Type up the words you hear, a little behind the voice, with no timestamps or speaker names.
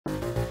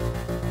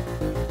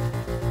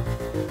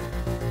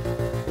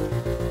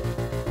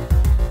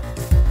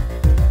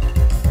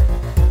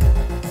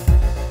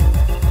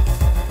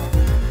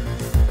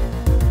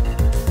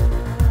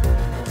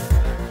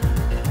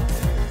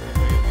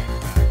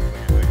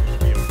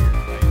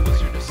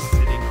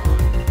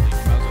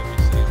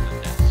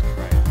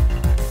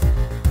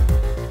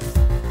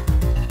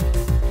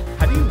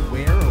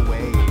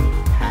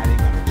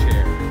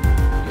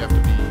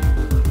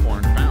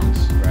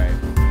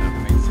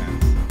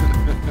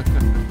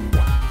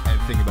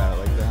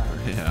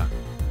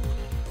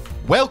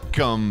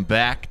Welcome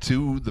back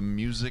to the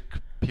Music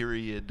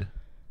Period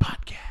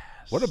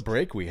Podcast. What a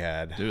break we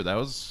had. Dude, that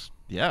was,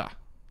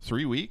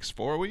 3 weeks,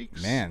 4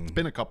 weeks? Man. It's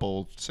been a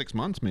couple, 6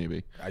 months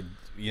maybe.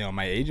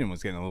 My agent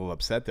was getting a little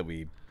upset that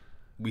we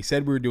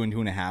said we were doing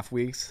 2.5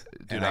 weeks,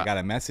 and I got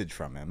a message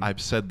from him. I've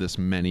said this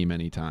many,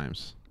 many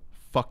times.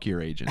 Fuck your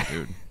agent,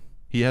 dude.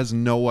 He has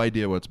no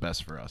idea what's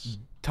best for us.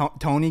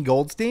 Tony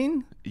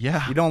Goldstein?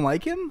 Yeah. You don't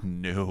like him?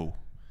 No.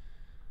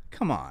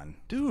 Come on.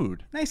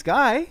 Dude. Nice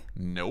guy.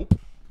 Nope.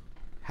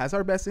 Has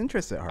our best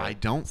interests at heart. I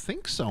don't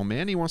think so,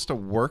 man. He wants to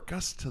work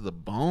us to the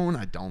bone.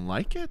 I don't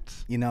like it.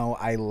 You know,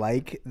 I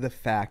like the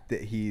fact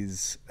that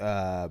he's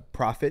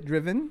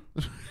profit-driven.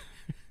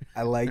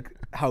 I like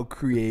how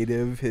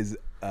creative his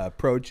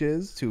approach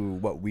is to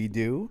what we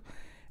do.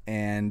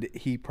 And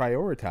he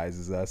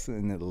prioritizes us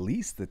in at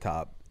least the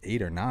top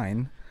 8 or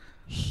 9.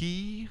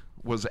 He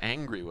was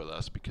angry with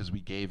us because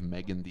we gave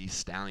Megan Thee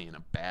Stallion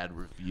a bad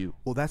review.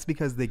 Well, that's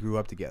because they grew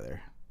up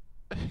together.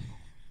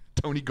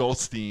 Tony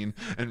Goldstein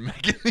and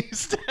Megan Thee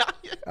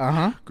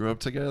Stallion grew up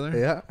together?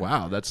 Yeah.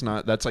 Wow, that's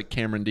like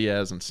Cameron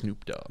Diaz and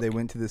Snoop Dogg. They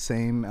went to the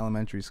same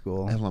elementary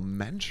school.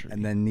 Elementary?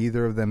 And then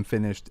neither of them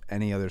finished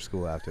any other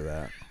school after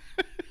that.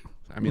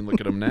 I mean,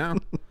 look at them now.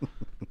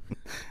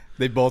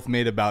 They both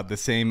made about the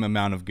same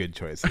amount of good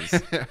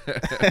choices.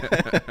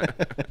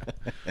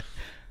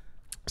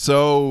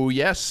 So,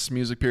 yes,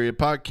 Music Period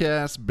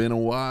Podcast. Been a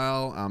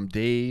while. I'm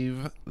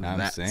Dave. I'm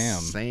That's Sam.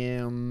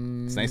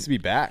 Sam. It's nice to be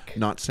back.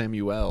 Not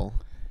Samuel.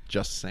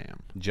 Just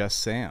Sam. Just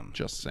Sam.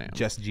 Just Sam.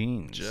 Just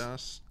Jeans.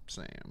 Just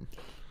Sam.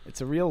 It's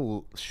a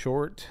real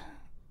short,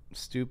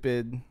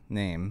 stupid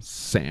name.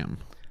 Sam.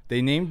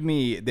 They named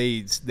me.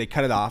 They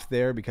cut it off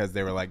there because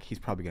they were like, he's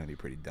probably going to be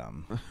pretty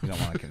dumb. We don't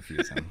want to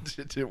confuse him.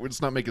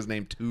 Let's not make his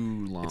name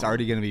too long. It's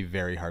already going to be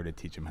very hard to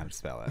teach him how to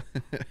spell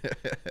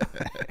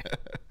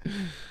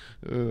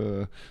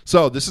it.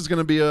 So this is going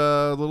to be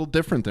a little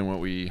different than what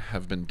we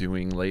have been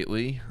doing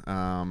lately.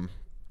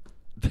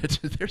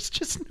 There's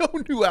just no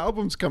new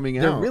albums coming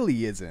out. There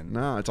really isn't.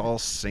 No, it's all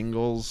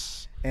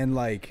singles. And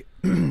like,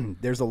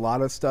 there's a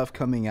lot of stuff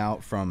coming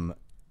out from.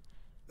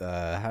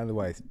 How do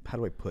I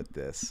put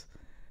this?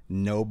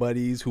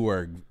 Nobodies who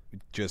are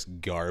just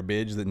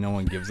garbage that no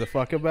one gives a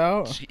fuck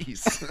about.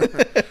 Jeez.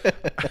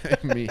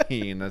 I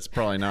mean, that's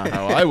probably not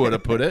how I would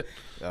have put it.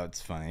 Oh,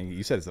 it's funny.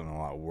 You said something a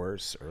lot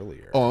worse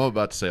earlier. Oh, I'm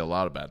about to say a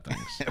lot of bad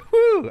things.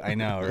 Woo! I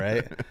know,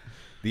 right?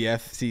 The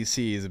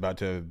FCC is about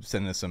to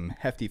send us some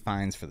hefty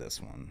fines for this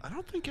one. I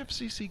don't think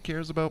FCC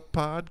cares about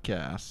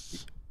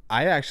podcasts.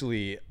 I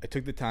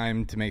took the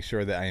time to make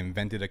sure that I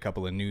invented a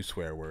couple of new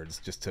swear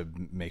words just to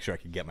make sure I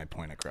could get my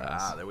point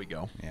across. Ah, there we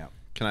go. Yeah.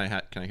 Can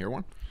I hear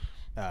one?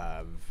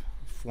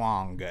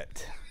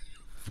 Fwongut.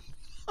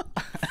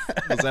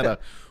 Was that a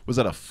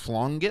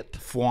flongit?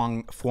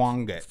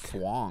 Fwongut.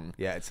 Fwong.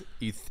 Yeah,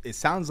 it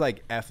sounds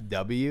like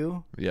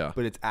FW. Yeah.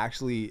 But it's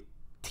actually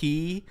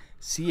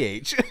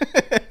TCH.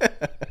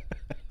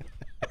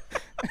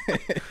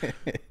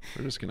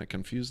 We're just gonna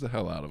confuse the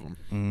hell out of them.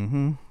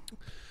 Mm-hmm.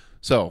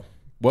 So,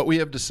 what we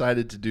have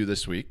decided to do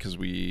this week, because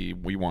we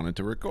wanted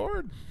to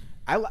record.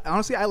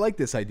 Honestly, I like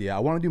this idea. I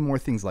want to do more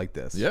things like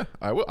this. Yeah,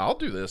 I'll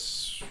do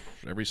this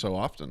every so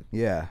often.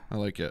 Yeah. I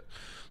like it.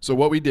 So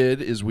what we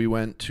did is we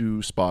went to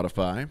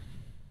Spotify,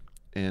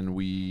 and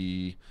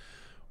we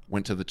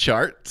went to the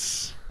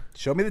charts.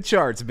 Show me the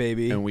charts,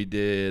 baby. And we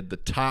did the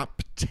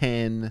top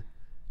 10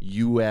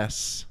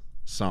 U.S.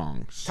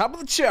 songs. Top of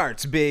the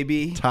charts,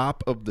 baby.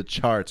 Top of the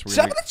charts.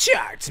 Top of the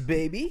charts,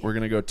 baby. We're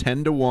going to go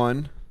 10 to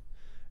 1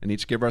 and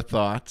each give our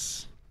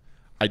thoughts.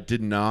 I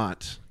did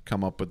not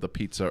come up with the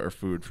pizza or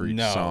food for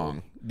each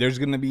song. There's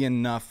going to be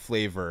enough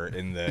flavor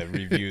in the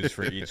reviews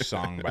for each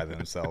song by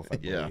themselves, I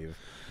believe.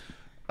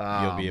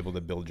 You'll be able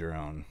to build your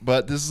own.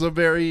 But this is a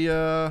very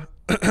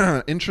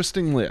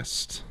interesting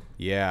list.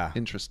 Yeah.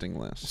 Interesting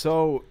list.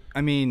 So,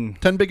 I mean...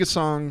 10 biggest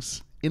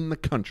songs in the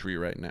country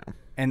right now.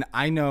 And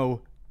I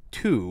know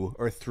 2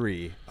 or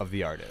 3 of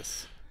the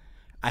artists.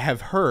 I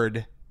have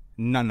heard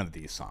none of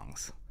these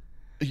songs.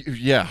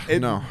 Yeah,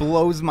 It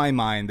blows my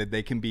mind that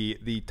they can be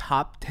the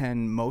top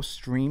 10 most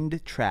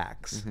streamed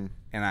tracks. Mm-hmm.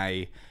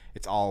 And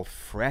it's all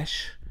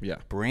fresh,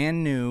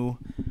 brand new.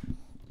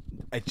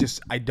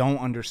 I don't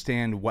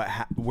understand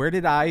where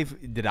did I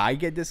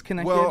get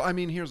disconnected? Well, I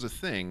mean, here's the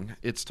thing.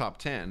 It's top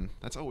 10.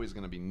 That's always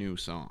going to be new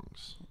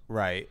songs.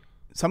 Right.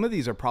 Some of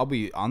these are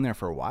probably on there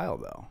for a while,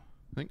 though.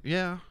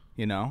 Yeah.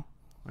 You know?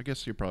 I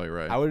guess you're probably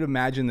right. I would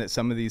imagine that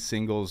some of these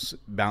singles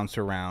bounce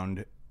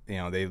around. You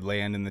know, they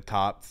land in the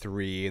top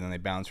 3, and then they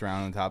bounce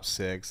around in the top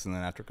 6, and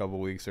then after a couple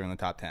of weeks, they're in the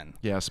top 10.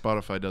 Yeah,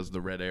 Spotify does the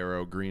red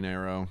arrow, green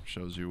arrow,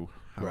 shows you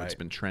how it's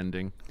been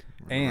trending.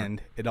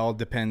 And it all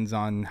depends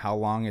on how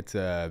long it's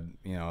a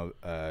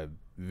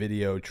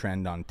video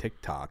trend on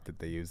TikTok that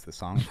they use the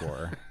song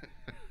for.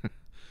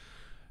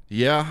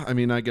 Yeah, I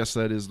mean, I guess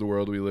that is the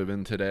world we live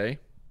in today.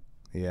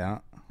 Yeah.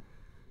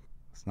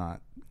 It's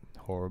not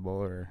horrible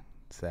or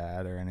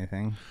sad or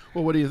anything.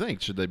 Well, what do you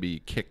think? Should they be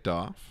kicked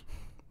off?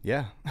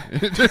 Yeah.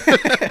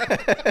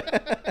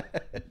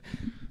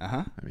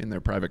 I mean, they're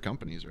private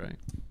companies, right?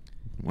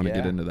 Want to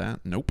get into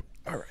that? Nope.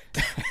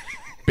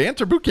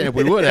 Banter boot camp.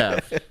 We would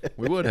have.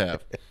 We would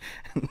have.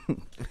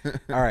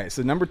 All right,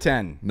 so number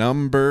 10.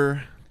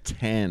 Number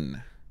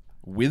 10,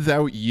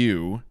 Without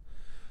You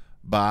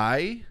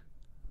by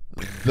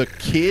the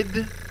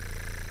Kid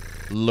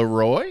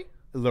Leroy.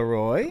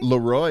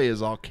 Leroy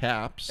is all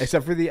caps.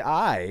 Except for the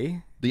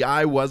I. The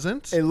I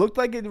wasn't. It looked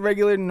like a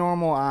regular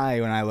normal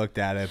I when I looked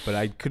at it, but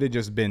I could have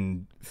just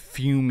been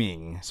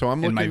fuming. So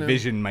I'm and my looking at-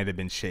 vision might have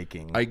been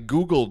shaking. I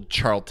Googled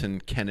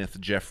Charlton Kenneth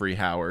Jeffrey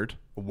Howard.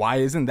 Why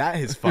isn't that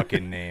his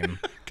fucking name?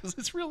 Because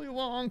it's really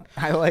long.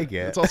 I like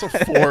it. It's also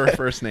 4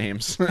 first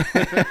names,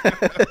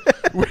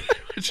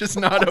 which is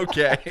not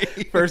okay.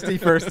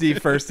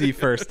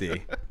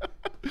 Firsty.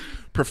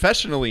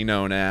 Professionally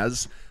known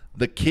as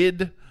the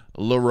Kid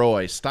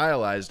Leroy,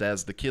 stylized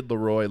as the Kid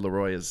Leroy.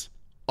 Leroy is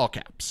all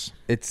caps.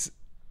 It's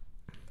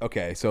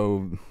okay.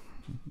 So,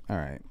 all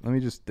right. Let me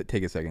just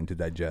take a second to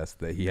digest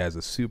that he has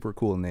a super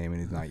cool name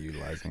and he's not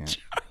utilizing it.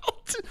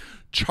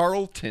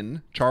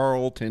 Charlton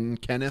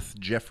Kenneth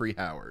Jeffrey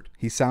Howard.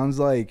 He sounds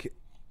like.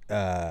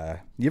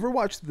 You ever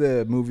watched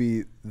the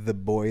movie The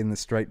Boy in the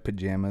Striped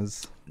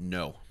Pajamas?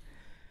 No.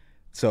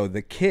 So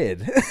the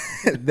kid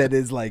that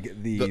is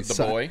like The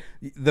son, boy?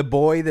 the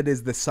boy that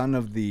is the son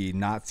of the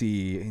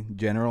Nazi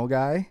general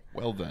guy.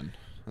 Well then,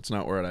 that's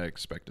not where I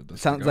expected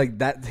this. Sounds to go. like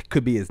that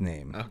could be his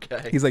name.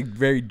 Okay. He's like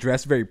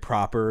dressed very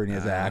proper and he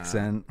has an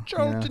accent. you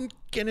know? Charlton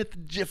Kenneth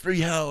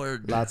Jeffrey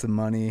Howard. Lots of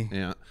money.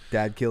 Yeah.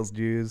 Dad kills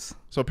Jews.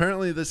 So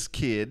apparently this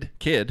kid,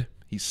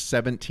 he's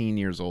 17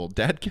 years old.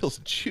 Dad kills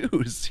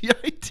Jews. Yeah,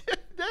 he did.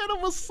 Dad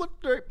almost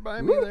slipped right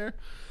by me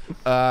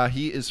there.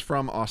 He is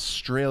from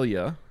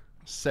Australia,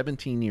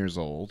 17 years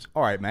old.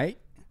 All right, mate.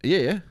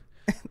 Yeah.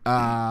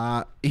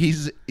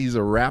 He's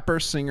a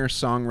rapper, singer,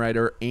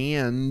 songwriter,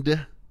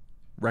 and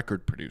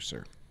record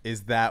producer.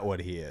 Is that what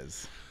he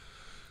is?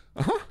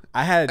 Uh-huh.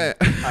 I had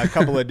a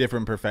couple of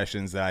different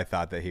professions that I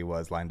thought that he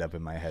was lined up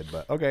in my head,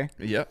 but okay.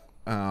 Yep.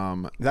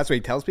 That's what he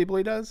tells people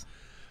he does?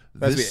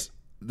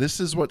 This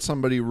is what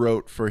somebody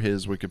wrote for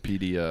his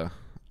Wikipedia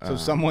So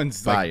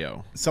someone's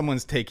bio.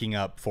 Someone's taking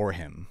up for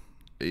him.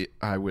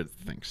 I would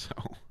think so.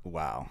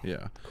 Wow.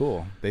 Yeah.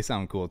 Cool. They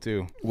sound cool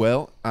too.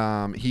 Well,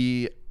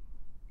 he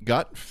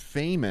got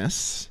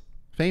famous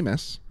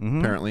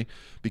apparently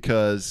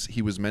because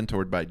he was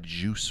mentored by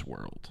Juice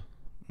WRLD.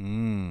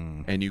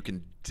 And you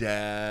can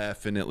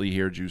definitely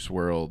hear Juice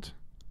WRLD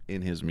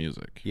in his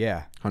music.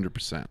 Yeah.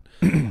 100%.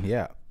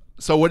 Yeah.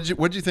 So what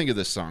did you think of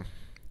this song?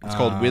 It's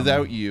called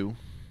Without You.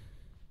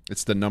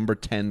 It's the number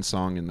 10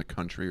 song in the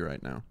country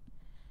right now.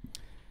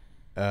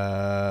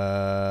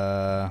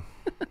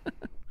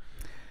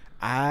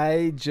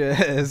 I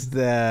just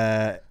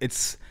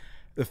it's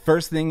the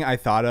first thing I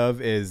thought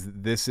of is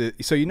this is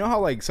so you know how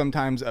like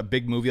sometimes a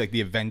big movie like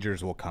the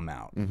Avengers will come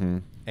out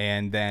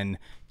and then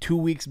 2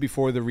 weeks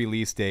before the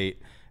release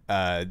date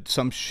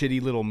some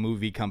shitty little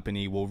movie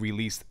company will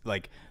release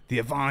like the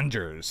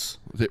Avengers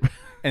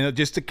and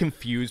just to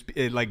confuse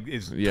it like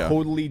is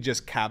totally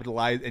just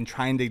capitalized and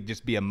trying to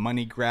just be a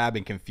money grab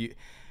and confuse.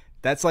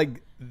 That's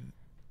like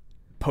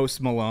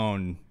Post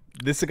Malone.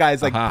 This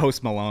guy's like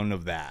Post Malone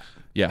of that.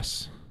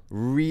 Yes.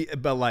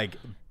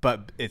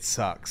 But it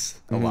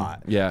sucks a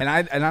lot. Yeah.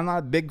 And I'm not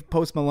a big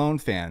Post Malone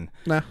fan.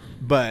 Nah.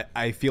 But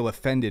I feel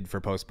offended for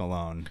Post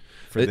Malone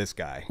for this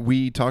guy.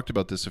 We talked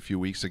about this a few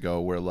weeks ago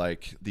where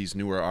like these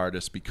newer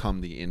artists become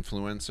the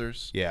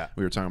influencers. Yeah.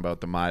 We were talking about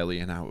the Miley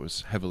and how it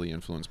was heavily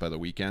influenced by The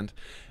Weeknd.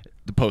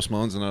 The Post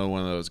Malone's another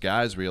one of those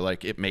guys where you're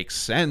like, it makes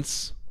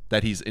sense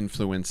that he's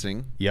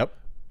influencing. Yep.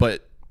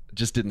 But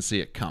just didn't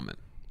see it coming.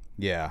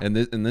 Yeah. And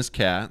this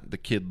cat, the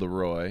Kid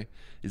Leroy,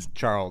 is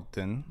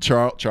Charlton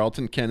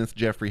Kenneth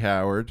Jeffrey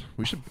Howard.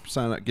 We should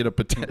sign up, get a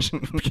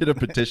petition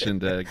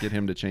to get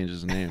him to change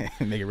his name.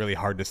 Make it really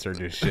hard to search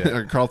his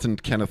shit. Carlton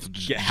Kenneth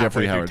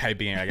Jeffrey Howard.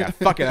 Typing it, I got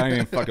fuck it. I don't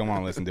even fucking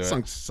want to listen to it.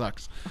 Song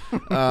sucks.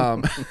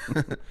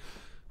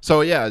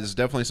 So yeah, there's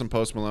definitely some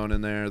Post Malone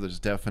in there. There's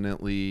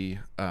definitely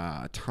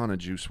a ton of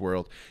Juice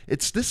WRLD.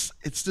 It's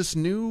this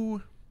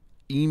new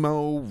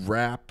emo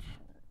rap,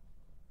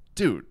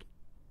 dude.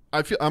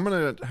 I feel I'm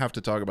gonna have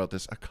to talk about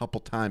this a couple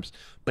times,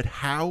 but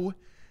how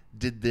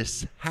did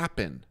this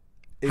happen?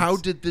 How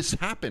did this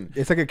happen?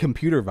 It's like a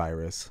computer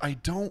virus I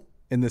don't.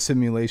 in the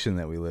simulation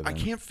that we live in. I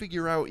can't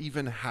figure out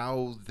even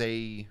how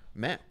they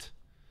met.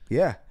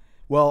 Yeah.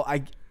 Well,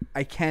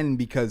 I can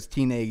because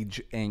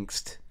teenage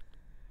angst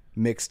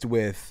mixed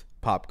with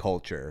pop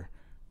culture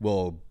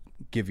will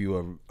give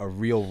you a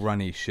real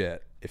runny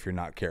shit if you're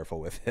not careful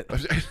with it.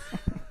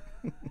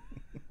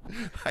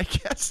 I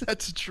guess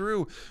that's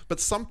true, but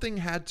something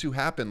had to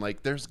happen.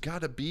 Like, there's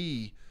got to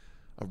be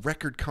a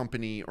record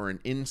company or an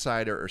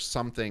insider or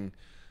something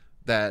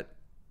that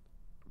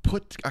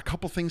put a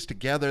couple things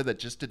together that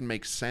just didn't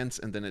make sense,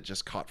 and then it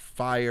just caught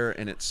fire,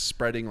 and it's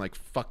spreading like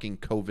fucking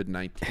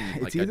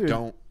COVID-19. Like, I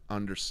don't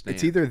understand.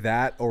 It's either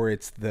that or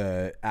it's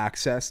the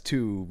access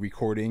to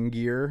recording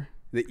gear,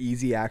 the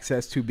easy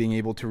access to being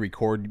able to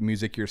record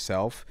music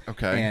yourself,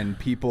 and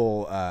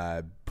people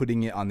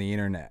putting it on the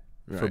internet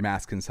for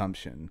mass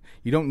consumption.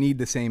 You don't need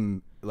the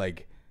same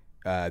like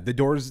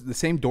the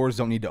same doors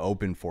don't need to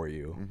open for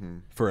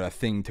you for a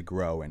thing to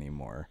grow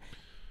anymore.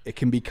 It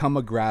can become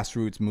a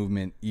grassroots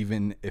movement,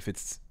 even if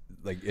it's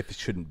like if it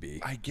shouldn't be.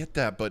 I get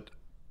that, but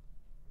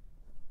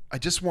I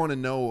just want to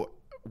know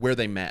where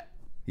they met.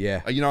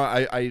 Yeah, You know,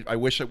 I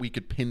wish that we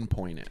could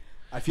pinpoint it.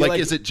 I feel like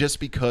is it just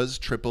because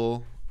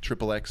Triple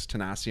X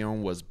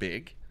Tenacion was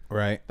big?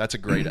 right. That's a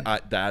great.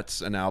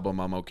 That's an album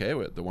I'm okay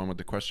with. The one with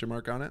the question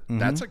mark on it.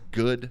 That's a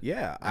good.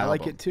 Yeah, I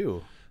like album. it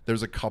too.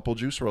 There's a couple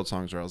Juice WRLD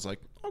songs where I was like,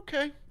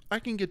 okay, I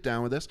can get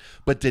down with this.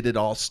 But did it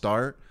all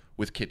start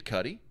with Kid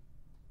Cudi?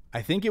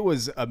 I think it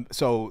was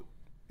so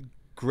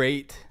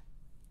great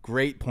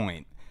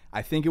point.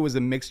 I think it was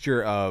a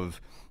mixture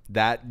of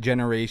that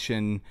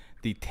generation,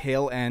 the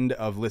tail end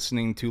of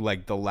listening to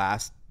like the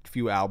last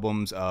few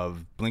albums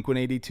of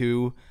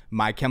Blink-182,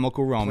 My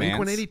Chemical Romance.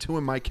 Blink-182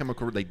 and My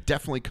Chemical, they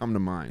definitely come to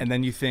mind. And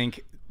then you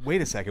think,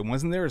 wait a second,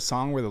 wasn't there a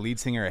song where the lead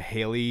singer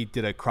Haley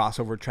did a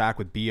crossover track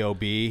with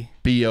B.O.B.?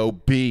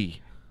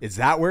 B.O.B. Is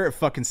that where it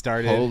fucking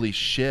started? Holy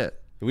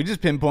shit. Did we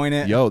just pinpoint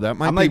it? Yo, that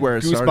might I'm be like where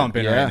it started.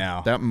 goosebumping right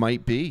now. That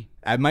might be.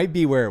 That might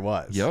be where it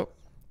was. Yep.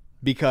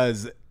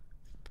 Because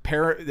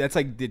that's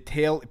like the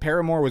tail.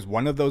 Paramore was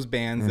one of those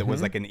bands that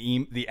was like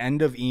the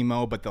end of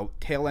emo, but the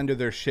tail end of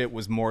their shit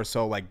was more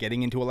so like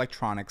getting into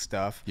electronic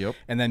stuff. Yep.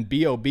 And then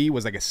B.O.B.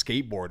 was like a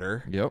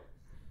skateboarder. Yep.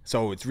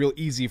 So it's real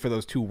easy for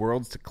those two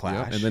worlds to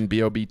clash. Yep. And then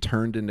B.O.B.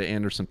 turned into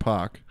Anderson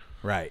 .Paak.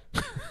 Right.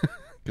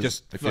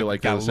 Just I feel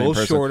like got they're a the same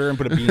little person. shorter and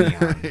put a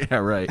beanie on. Yeah,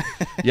 right.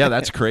 Yeah,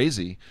 that's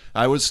crazy.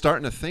 I was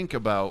starting to think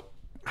about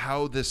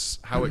how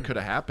it could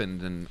have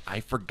happened, and I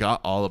forgot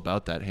all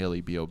about that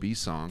Haley B.O.B.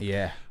 song.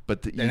 Yeah.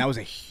 But And that was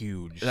a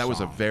huge that was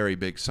a song. very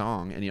big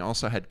song, and he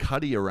also had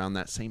Cudi around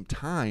that same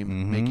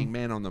time making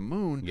Man on the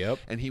Moon. Yep.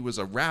 And he was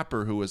a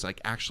rapper who was like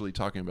actually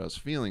talking about his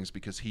feelings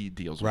because he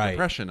deals with Right.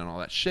 depression and all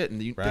that shit,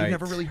 and they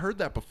never really heard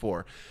that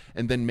before.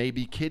 And then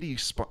maybe Cudi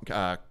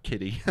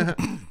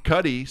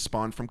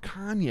spawned from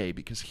Kanye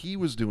because he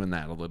was doing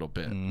that a little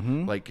bit,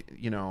 like,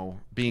 you know,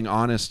 being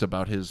honest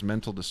about his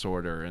mental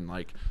disorder, and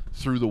like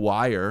Through the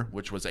Wire,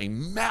 which was a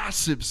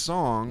massive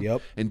song,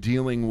 Yep. and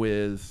dealing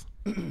with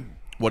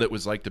what it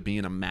was like to be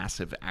in a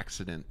massive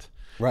accident.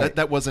 Right.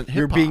 That wasn't hip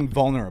You're hop. being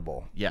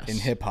vulnerable. Yes. In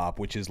hip hop,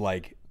 which is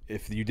like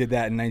if you did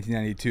that in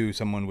 1992,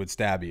 someone would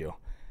stab you.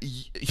 Yeah.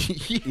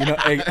 You know,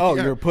 like, oh,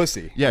 you're a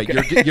pussy. Yeah,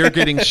 you're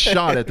getting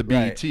shot at the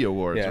BET Right.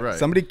 Awards, Yeah. right?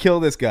 Somebody kill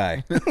this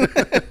guy.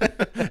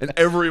 And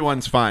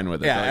everyone's fine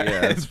with it. Yeah, Like,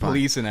 yeah, that's fine.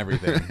 police and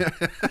everything.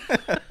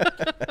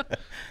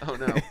 Oh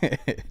no.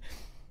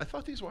 I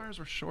thought these wires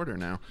were shorter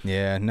now.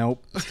 Yeah,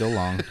 nope, still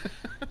long.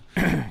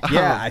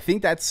 Yeah, I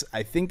think that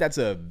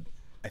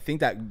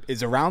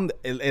is around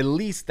at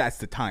least that's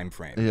the time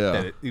frame.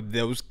 Yeah.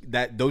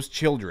 That those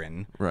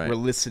children Right. were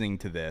listening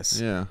to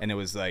this. Yeah. And it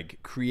was like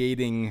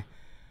creating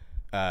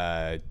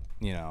a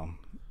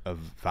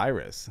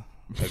virus.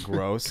 A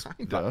gross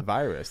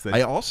virus.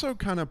 I also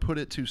kind of put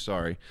it too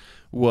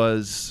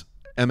was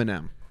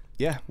Eminem.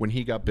 Yeah. When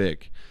he got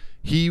big.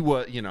 He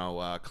was,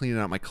 cleaning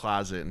out my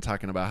closet and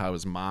talking about how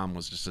his mom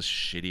was just a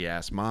shitty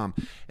ass mom.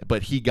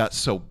 But he got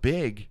so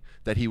big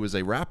that he was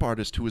a rap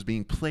artist who was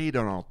being played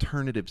on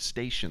alternative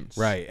stations.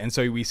 Right. And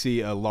so we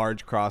see a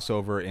large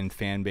crossover in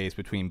fan base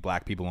between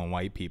black people and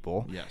white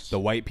people. Yes. The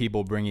white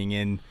people bringing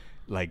in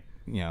like,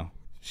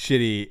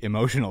 shitty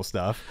emotional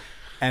stuff,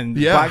 and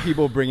Yeah. black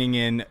people bringing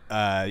in,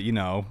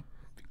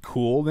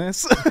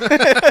 coolness.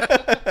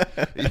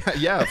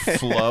 Yeah,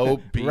 flow,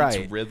 beats,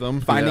 Right.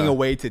 rhythm. Finding yeah. a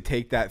way to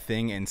take that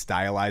thing and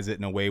stylize it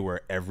in a way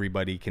where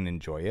everybody can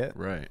enjoy it.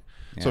 Right.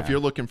 So if Yeah. you're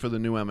looking for the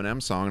new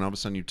Eminem song and all of a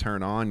sudden you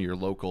turn on your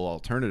local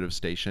alternative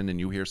station and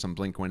you hear some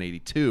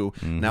Blink-182,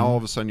 now all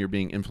of a sudden you're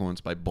being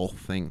influenced by both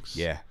things.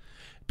 Yeah.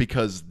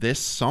 Because this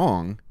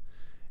song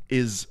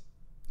is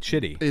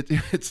Shitty.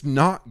 it's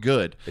not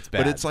good. It's But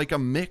bad. it's like a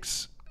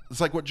mix. It's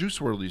like what Juice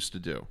WRLD used to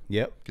do.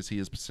 Yep. Because he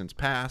has since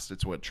passed.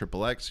 It's what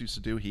Triple X used to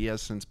do. He has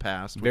since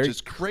passed, which Very-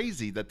 is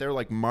crazy that they're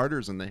like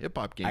martyrs in the hip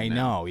hop game. I now.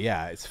 know.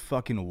 Yeah. It's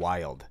fucking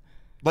wild.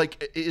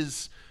 Like,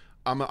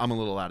 I'm a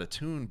little out of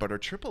tune, but are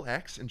Triple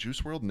X and Juice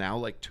WRLD now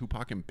like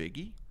Tupac and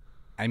Biggie?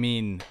 I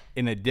mean,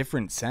 in a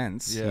different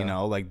sense, Yeah.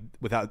 like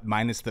without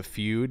minus the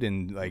feud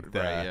and like the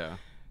Right, yeah.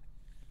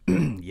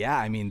 yeah,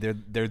 I mean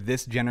they're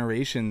this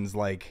generation's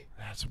like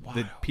That's wild.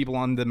 the people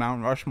on the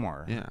Mount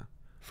Rushmore. Yeah.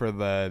 For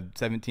the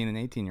 17 and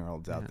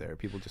 18-year-olds out there,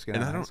 people just get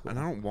And out I of high don't school. and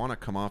I don't want to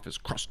come off as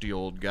crusty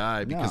old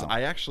guy because No.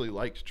 I actually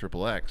liked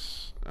Triple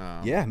X.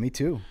 Yeah, me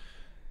too.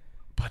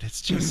 But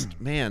it's just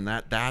man,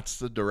 that's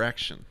the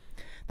direction.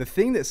 The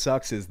thing that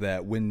sucks is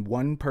that when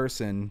one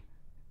person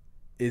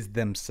is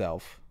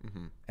themselves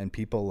and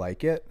people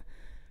like it,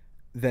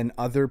 then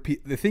other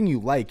people, the thing you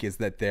like is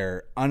that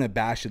they're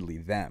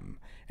unabashedly them,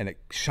 and it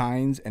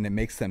shines and it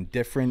makes them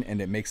different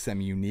and it makes them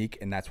unique,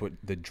 and that's what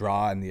the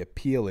draw and the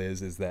appeal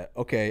is that,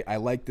 okay, I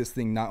like this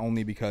thing not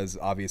only because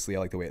obviously I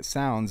like the way it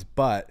sounds,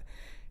 but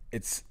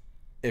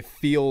it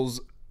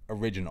feels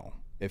original.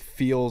 It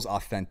feels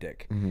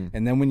authentic.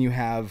 And then when you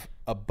have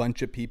a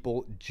bunch of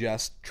people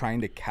just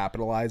trying to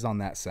capitalize on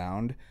that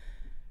sound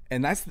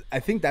And I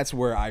think that's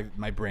where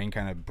my brain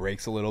kind of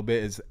breaks a little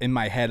bit. Is in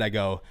my head I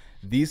go,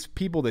 these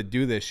people that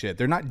do this shit,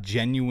 they're not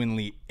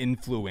genuinely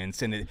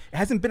influenced, and it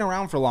hasn't been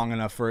around for long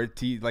enough for it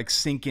to like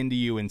sink into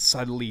you and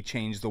subtly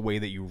change the way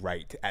that you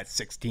write at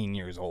 16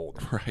 years old,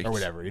 Right. or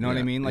whatever. You know what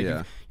I mean? Like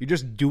yeah. you're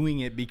just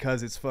doing it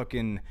because it's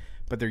fucking.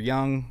 But they're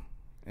young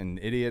and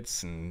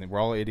idiots, and we're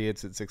all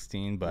idiots at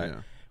 16. But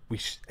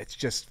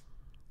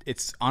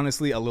it's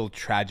honestly a little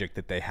tragic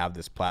that they have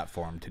this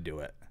platform to do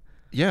it.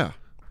 Yeah.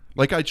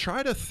 Like I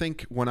try to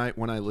think when I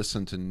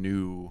listen to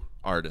new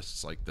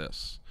artists like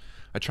this,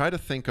 I try to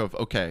think of,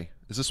 okay,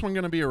 is this one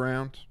going to be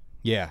around?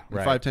 Yeah, In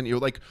right. 5-10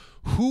 years? Like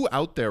who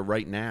out there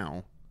right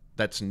now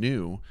that's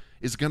new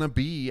is going to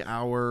be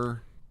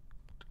our,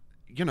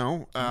 you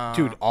know,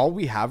 Dude, all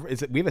we have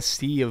is we have a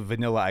sea of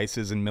Vanilla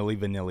Ices and Milli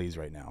Vanillis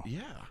right now.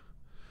 yeah.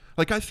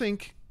 Like I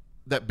think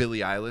that Billie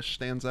Eilish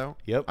stands out.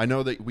 Yep. I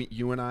know that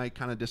you and I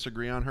kind of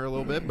disagree on her a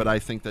little bit, but I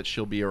think that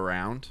she'll be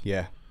around.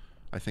 Yeah.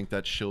 I think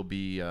that she'll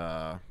be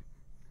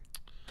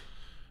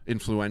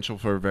influential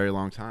for a very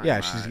long time.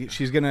 Yeah,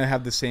 she's gonna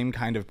have the same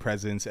kind of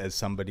presence as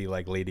somebody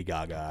like Lady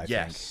Gaga. I think.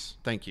 Yes,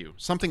 thank you.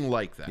 Something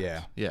like that.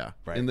 Yeah. yeah,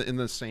 Right. in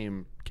the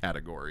same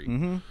category.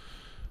 Mm-hmm.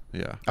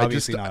 Yeah,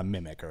 Obviously not a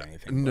mimic or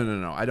anything.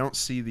 No. I don't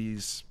see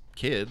these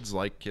kids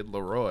like Kid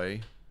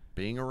Laroi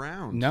being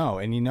around. No,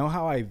 and you know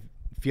how I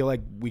feel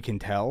like we can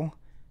tell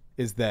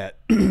is that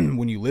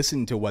when you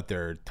listen to what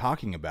they're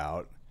talking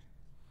about,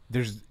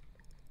 there's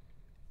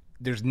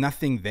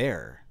nothing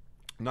there.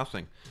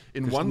 Nothing.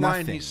 In There's one line,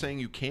 nothing. he's saying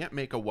you can't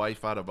make a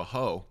wife out of a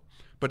hoe,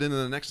 but in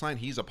the next line,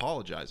 he's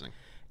apologizing.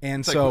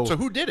 And It's so, like, so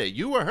who did it?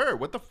 You or her?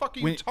 What the fuck are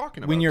you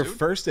talking about? when your dude?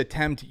 first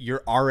attempt,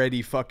 you're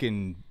already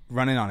fucking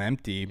running on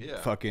empty.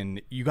 Yeah.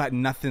 Fucking, you got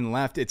nothing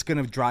left. It's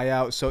gonna dry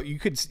out. So you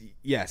could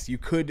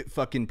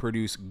fucking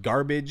produce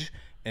garbage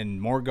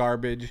and more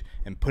garbage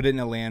and put it in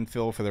a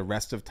landfill for the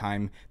rest of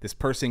time. This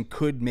person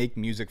could make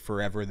music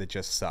forever that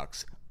just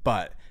sucks,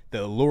 but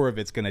the allure of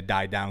it's gonna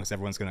die down because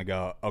everyone's gonna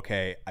go,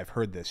 okay, I've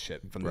heard this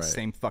shit from the Right.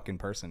 same fucking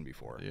person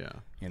before. Yeah.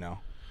 You know.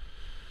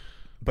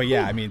 But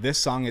yeah, I mean, this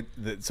song.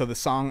 So the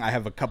song, I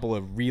have a couple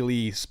of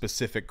really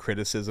specific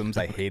criticisms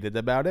I hated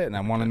about it, and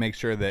I want to make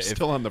sure that if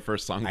Still on the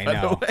first song, I by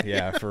know, the way.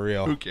 yeah, for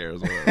real. Who cares?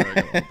 Whatever. I got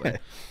the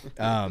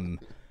whole thing.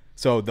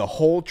 So the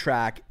whole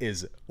track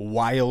is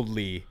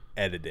wildly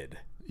edited.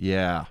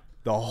 Yeah.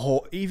 The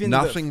whole, even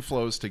Nothing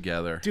flows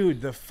together. dude,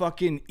 the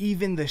fucking,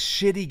 even the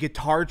shitty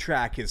guitar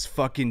track is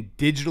fucking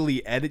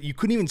digitally edited. You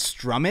couldn't even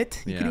strum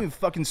it. You Yeah. couldn't even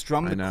fucking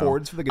strum I the know.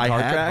 chords for the guitar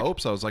I had track.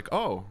 hopes. I was like,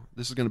 oh,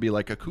 this is going to be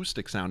like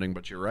acoustic sounding,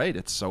 but you're right.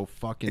 It's so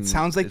fucking. It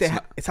sounds like it's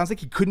it sounds like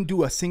he couldn't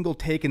do a single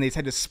take, and they just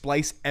had to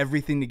splice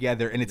everything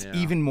together. And it's Yeah.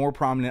 even more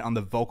prominent on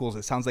the vocals.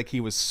 It sounds like he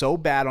was so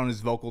bad on his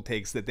vocal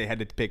takes that they had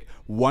to pick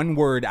one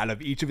word out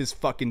of each of his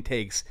fucking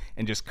takes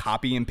and just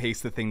copy and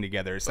paste the thing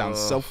together. It sounds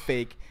so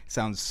fake. It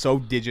sounds so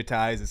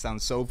digitized. It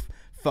sounds so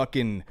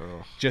fucking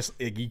just.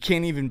 You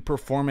can't even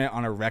perform it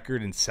on a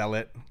record and sell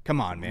it. Come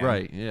on, man.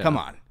 Right. Yeah. Come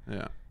on.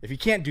 Yeah. If you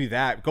can't do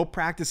that, go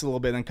practice a little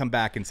bit and come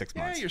back in 6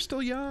 Yeah, months. you're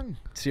still young.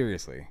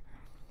 Seriously.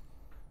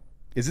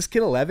 Is this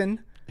kid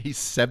 11? He's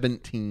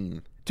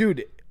 17.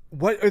 Dude,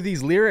 what are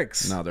these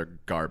lyrics? No, they're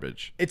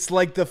garbage. It's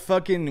like the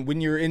fucking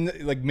when you're in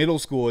like middle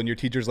school and your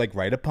teacher's like,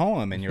 write a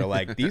poem, and you're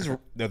like,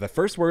 they're the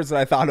first words that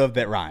I thought of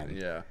that rhyme.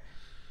 Yeah.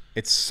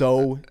 It's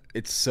so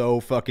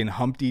fucking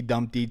Humpty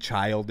Dumpty,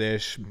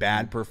 childish,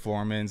 bad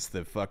performance.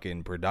 The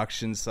fucking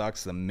production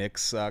sucks. The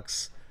mix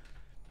sucks.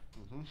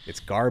 It's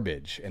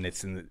garbage, and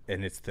it's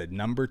the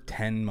number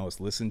 10 most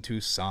listened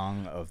to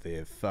song of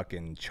the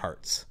fucking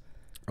charts.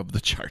 Of the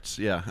charts,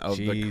 yeah, of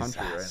the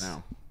country right Jesus.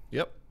 now.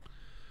 Yep,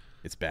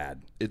 It's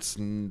bad. it's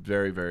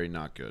very, very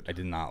not good. I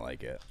did not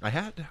like it. Like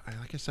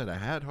I said, I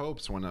had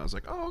hopes when I was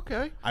like, oh,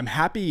 okay, I'm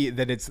happy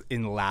that it's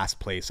in last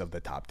place of the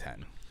top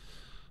 10.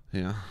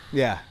 yeah.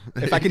 Yeah.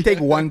 If I can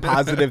take one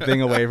positive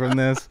thing away from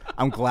this,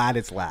 I'm glad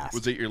it's last.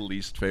 Was it your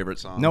least favorite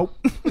song? Nope.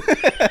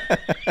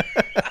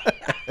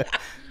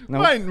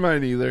 Nope.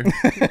 Mine either.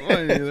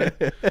 Mine either.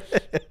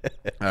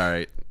 All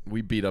right,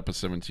 we beat up a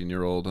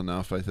 17-year-old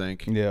enough, I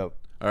think. Yep.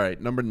 All right,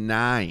 number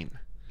 9.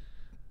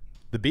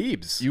 The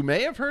Biebs. You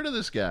may have heard of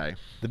this guy.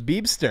 The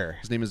Biebster.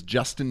 His name is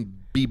Justin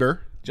Bieber.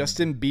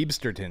 Justin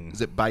Biebsterton.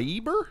 Is it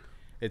Bieber?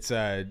 It's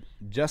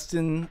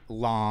Justin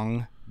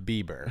Long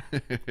Bieber.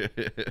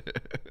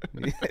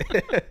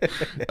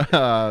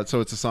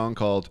 So it's a song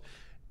called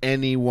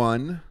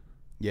Anyone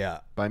Yeah.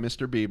 by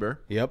Mr. Bieber.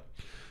 Yep.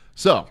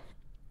 So,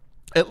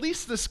 at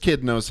least this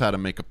kid knows how to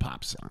make a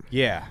pop song.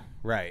 Yeah.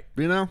 Right.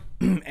 You know?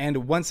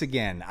 And once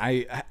again,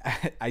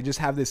 I just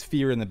have this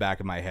fear in the back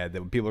of my head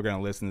that when people are going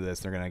to listen to this,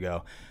 they're going to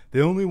go,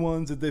 the only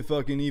ones that they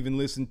fucking even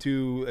listen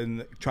to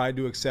and try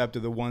to accept are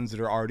the ones that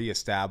are already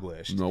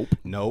established.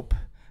 Nope.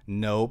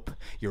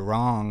 You're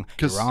wrong.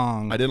 You're 'Cause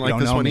wrong. I didn't You like don't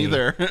this know one me.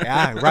 either.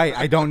 Yeah, right.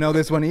 I don't know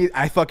this one either.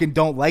 I fucking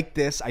don't like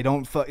this. I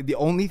don't. The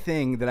only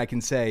thing that I can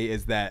say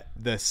is that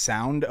the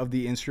sound of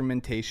the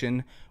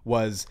instrumentation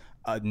was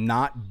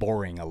not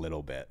boring a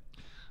little bit.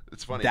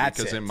 It's funny That's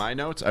because it. in my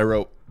notes I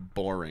wrote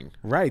boring.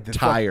 Right.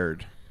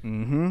 Tired.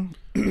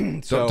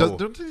 So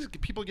Don't these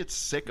people get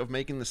sick of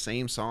making the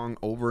same song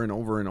over and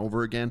over and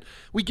over again?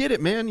 We get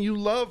it, man. You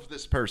love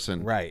this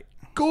person. right.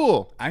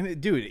 Cool.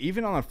 Dude,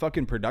 even on a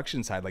fucking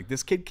production side, like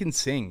this kid can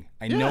sing.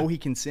 I know he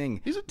can sing.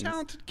 He's a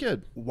talented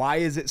kid. Why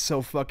is it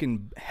so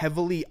fucking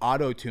heavily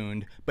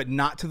auto-tuned, but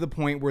not to the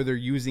point where they're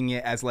using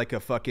it as like a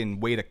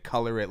fucking way to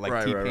color it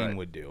like T-Pain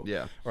would do?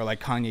 Yeah. Or like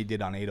Kanye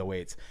did on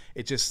 808s.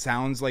 It just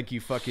sounds like you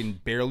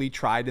fucking barely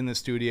tried in the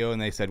studio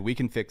and they said, we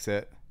can fix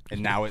it.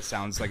 And now it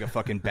sounds like a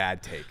fucking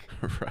bad take.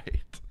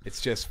 Right. It's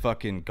just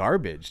fucking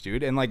garbage,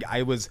 dude. And like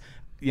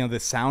the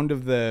sound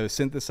of the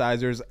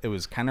synthesizers, it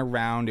was kind of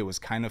round. It was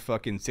kind of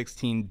fucking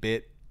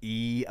 16-bit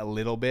E a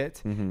little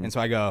bit. And so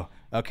I go,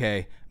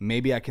 okay,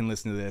 maybe I can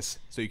listen to this.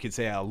 So you could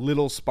say a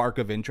little spark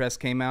of interest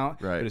came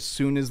out. Right. But as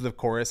soon as the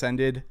chorus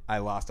ended, I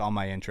lost all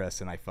my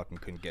interest and I fucking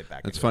couldn't get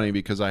back. It's funny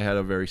because I had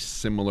a very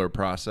similar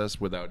process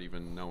without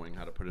even knowing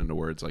how to put it into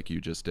words like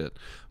you just did. I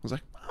was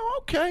like, oh,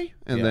 okay.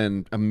 And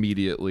then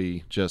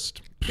immediately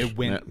just, It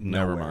went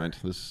never nowhere. mind.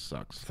 This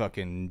sucks.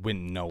 Fucking went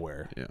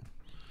nowhere. Yeah.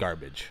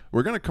 Garbage.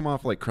 We're going to come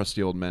off like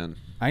crusty old men.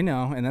 I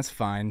know, and that's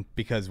fine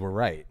because we're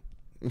right.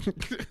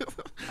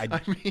 I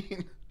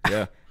mean,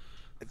 yeah.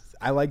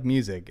 I like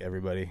music,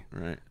 everybody.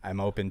 Right. I'm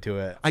open to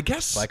it. I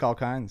guess like all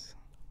kinds.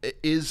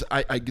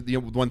 the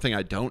one thing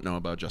I don't know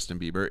about Justin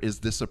Bieber is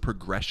this a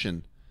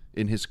progression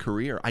in his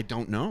career? I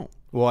don't know.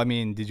 Well, I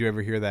mean, did you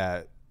ever hear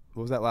that?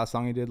 What was that last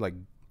song he did? Like,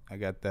 I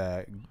got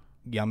that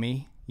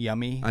yummy.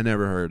 I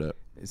never heard it.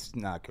 It's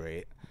not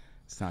great.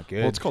 It's not good.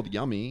 Well, it's called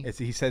Yummy.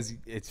 He says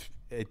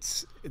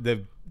it's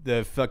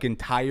the fucking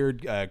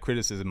tired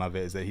criticism of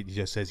it is that he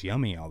just says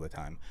yummy all the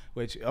time.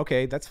 Which,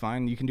 okay, that's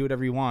fine. You can do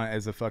whatever you want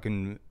as a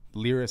fucking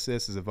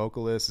lyricist, as a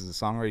vocalist, as a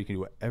songwriter. You can do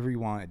whatever you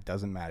want. It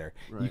doesn't matter.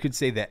 Right. You could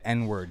say the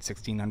N word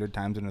 1,600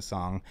 times in a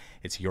song.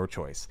 It's your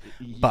choice.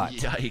 But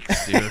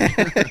Yikes,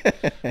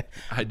 dude.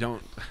 I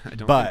don't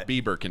think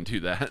Bieber can do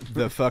that.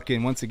 the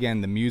fucking, once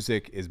again, the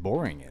music is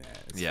boring in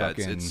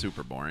it. It's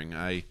super boring.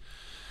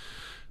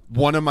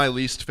 One of my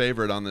least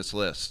favorite on this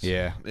list.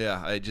 Yeah.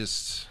 I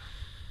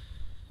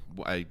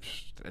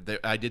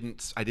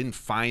didn't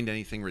find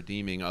anything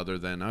redeeming other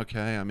than,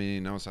 okay, I mean, he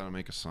knows how to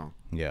make a song.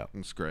 Yeah.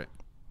 It's great.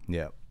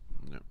 Yeah.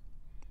 No.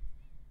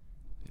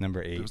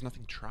 Number 8. There was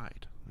nothing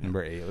tried.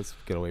 Number 8. Let's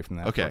get away from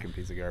that fucking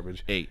piece of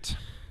garbage. 8.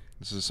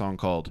 This is a song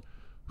called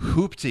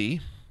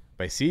Hoopty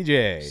By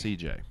CJ.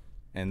 CJ.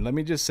 And let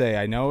me just say,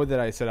 I know that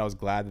I said I was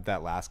glad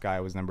that last guy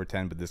was number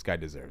 10, but this guy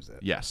deserves it.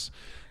 Yes.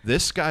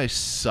 This guy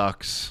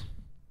sucks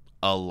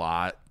a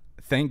lot.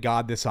 Thank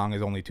God this song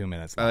is only 2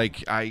 minutes long.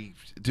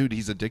 Dude,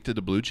 he's addicted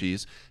to blue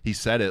cheese. He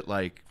said it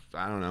like,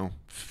 I don't know,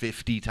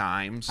 50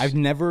 times. I've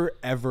never,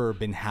 ever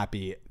been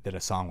happy that a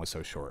song was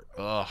so short.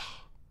 Ugh.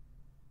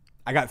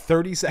 I got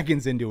 30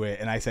 seconds into it,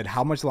 and I said,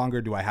 how much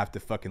longer do I have to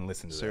fucking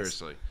listen to this?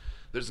 Seriously.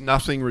 There's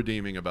nothing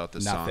redeeming about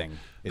this Nothing. song.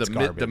 It's The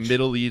garbage.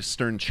 Middle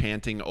Eastern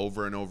chanting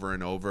over and over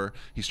and over.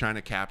 He's trying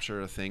to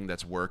capture a thing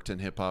that's worked in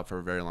hip hop for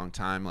a very long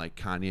time. Like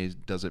Kanye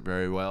does it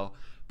very well,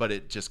 but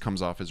it just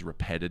comes off as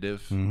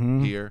repetitive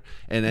here.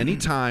 And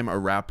anytime a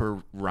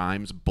rapper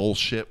rhymes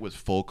bullshit with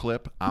full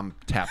clip, I'm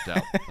tapped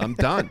out. I'm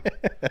done.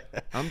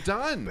 I'm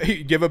done.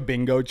 You have a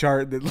bingo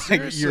chart that like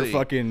your Seriously.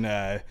 fucking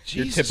your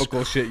Jesus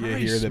typical shit you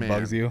hear Christ, that man.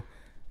 bugs you.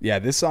 Yeah,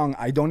 this song,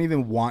 I don't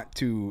even want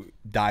to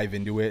dive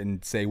into it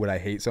and say what I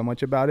hate so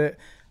much about it.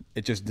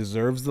 It just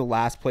deserves the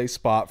last place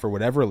spot for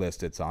whatever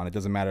list it's on. It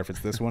doesn't matter if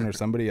it's this one or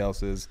somebody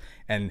else's,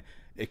 and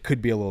it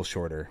could be a little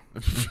shorter.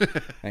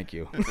 Thank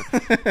you.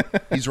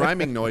 He's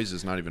rhyming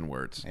noises, not even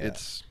words. Yeah.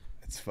 It's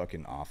It's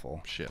fucking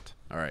awful. shit.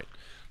 All right.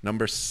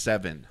 Number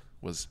 7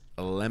 was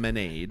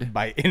Lemonade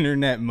By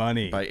Internet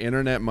Money. by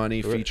Internet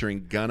Money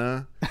featuring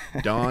Gunna,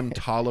 Don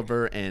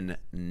Toliver, and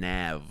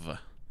Nav.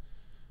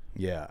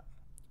 Yeah.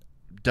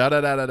 Da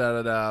da da da da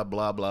da da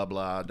blah blah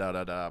blah da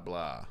da da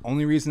blah.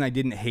 Only reason I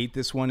didn't hate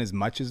this one as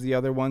much as the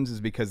other ones is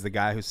because the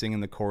guy who's singing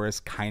the chorus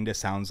kind of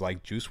sounds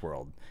like Juice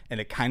WRLD. And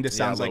it kind of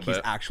sounds a like little he's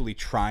bit. actually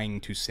trying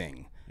to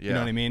sing. You know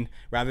Yeah. what I mean?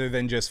 Rather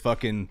than just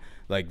fucking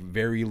like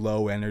very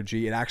low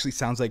energy. It actually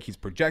sounds like he's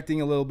projecting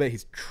a little bit.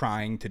 He's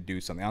trying to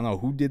do something. I don't know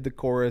who did the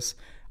chorus.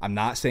 I'm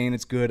not saying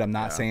it's good. I'm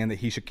not saying that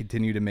he should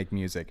continue to make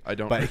music. I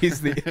don't- But it's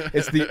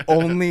the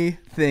only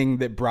thing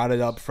that brought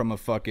it up from a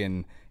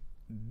fucking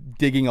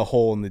digging a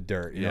hole in the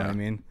dirt. You know what I Yeah.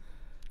 mean?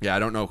 Yeah, I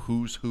don't know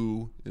who's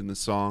who in the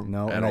song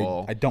No, at and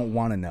all. I don't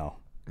want to know.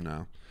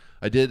 No.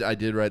 I did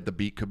write the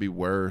beat could be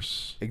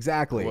worse.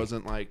 Exactly. It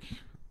wasn't like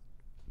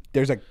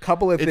There's a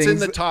couple of it's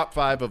things. in the top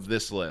 5 of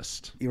this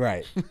list. You're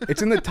right.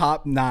 It's in the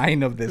top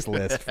 9 of this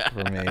list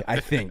for me, I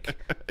think.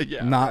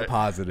 Yeah, Not right.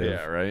 positive.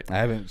 Yeah, right. I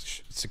haven't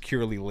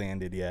securely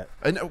landed yet.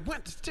 And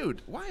what,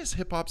 dude? Why is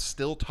hip hop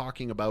still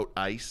talking about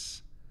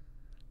ice?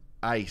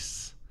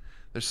 Ice.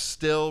 They're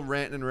still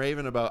ranting and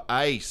raving about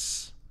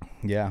ice.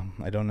 Yeah,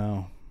 I don't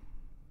know.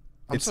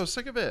 I'm so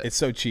sick of it. It's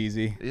so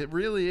cheesy. It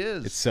really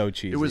is. It's so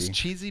cheesy. It was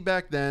cheesy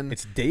back then.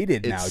 It's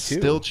dated now, It's too.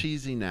 still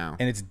cheesy now.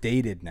 And it's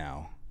dated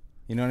now.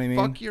 You know what I mean?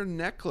 Fuck your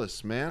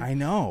necklace, man. I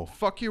know.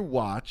 Fuck your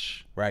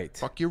watch. Right.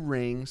 Fuck your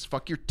rings.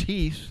 Fuck your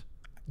teeth.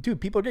 dude,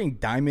 people are getting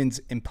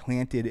diamonds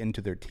implanted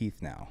into their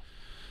teeth now.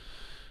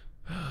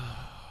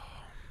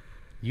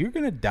 You're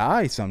gonna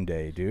die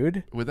someday,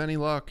 dude. With any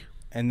luck.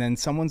 And then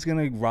someone's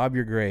gonna rob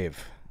your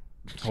grave,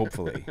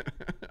 hopefully,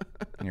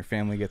 and your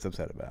family gets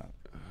upset about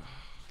it.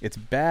 It's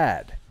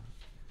bad.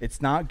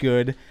 It's not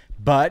good,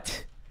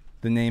 but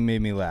the name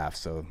made me laugh.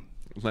 So,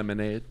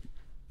 Lemonade.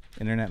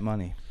 internet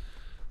money.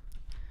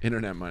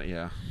 Internet money,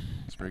 yeah.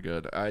 It's pretty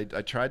good. I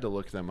tried to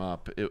look them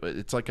up.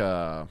 It's like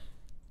a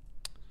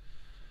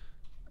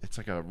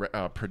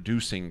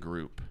producing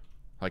group.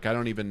 Like, I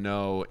don't even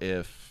know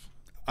if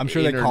I'm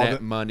sure they call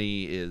Internet it.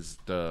 money is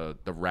the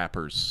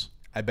rappers.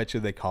 I bet you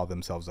they call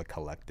themselves a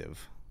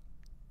collective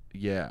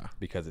Yeah.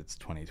 because it's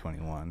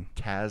 2021,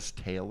 Taz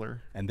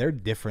Taylor. and they're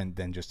different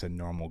than just a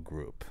normal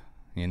group.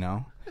 You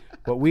know,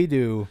 what we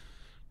do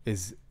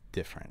is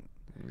different.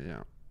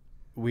 Yeah.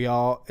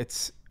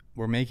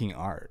 We're making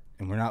art,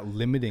 and we're not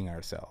limiting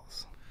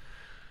ourselves.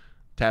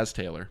 Taz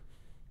Taylor.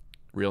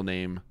 Real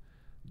name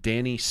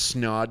Danny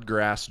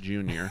Snodgrass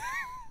Jr.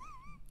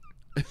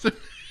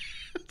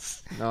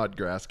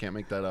 Snodgrass, can't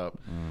make that up.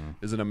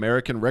 Is an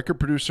American record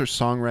producer,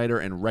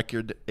 songwriter, and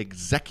record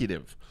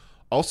executive.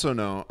 Also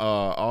known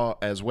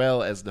as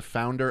well as the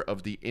founder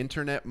of the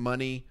Internet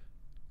Money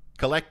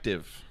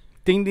Collective.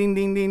 Ding, ding,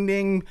 ding, ding,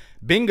 ding.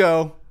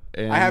 Bingo.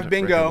 And I have record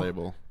bingo.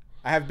 label.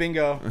 I have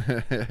bingo.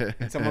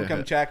 Can someone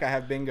come check? I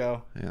have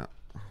bingo. Yeah,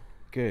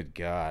 Good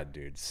God,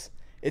 dudes.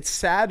 It's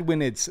sad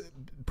when it's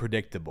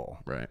predictable.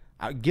 right.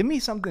 Give me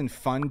something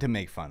fun to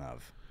make fun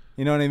of.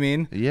 You know what I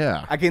mean?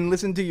 Yeah. I can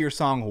listen to your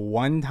song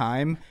one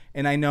time,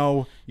 and I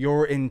know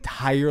your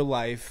entire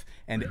life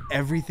and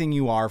everything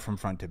you are from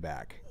front to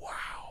back. Wow.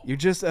 You're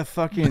just a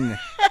fucking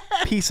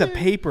piece of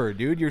paper,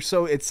 dude. It's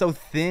so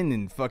thin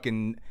and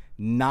fucking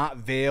not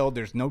veiled.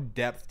 There's no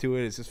depth to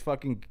it. It's just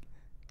fucking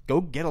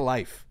go get a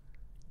life.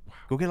 Wow.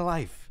 Go get a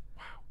life.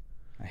 Wow.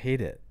 I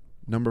hate it.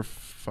 Number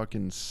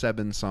fucking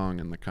 7 song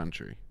in the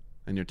country,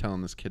 and you're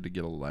telling this kid to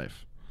get a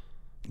life.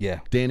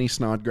 Yeah. Danny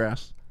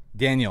Snodgrass.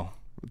 Daniel.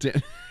 Do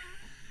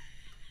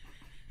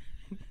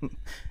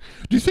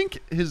you think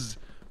his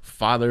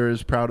father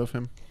is proud of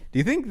him? Do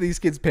you think these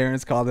kids'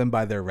 parents call them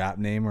by their rap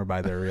name or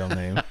by their real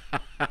name?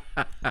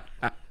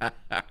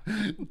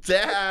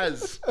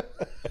 Daz.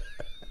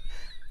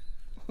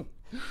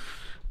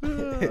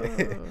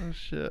 Oh,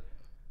 shit.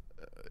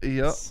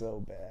 Yep.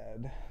 So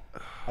bad.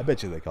 I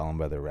bet you they call him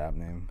by their rap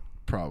name.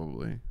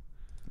 Probably.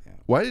 Yeah.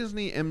 Why isn't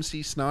he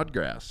MC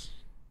Snodgrass?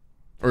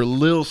 Or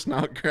Lil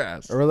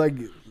Snodgrass? Or like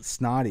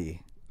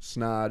Snotty.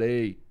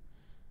 Snotty.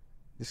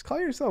 Just call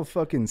yourself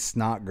fucking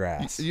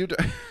Snotgrass. You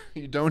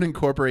don't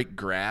incorporate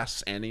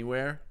grass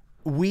anywhere?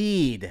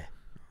 Weed.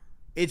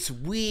 It's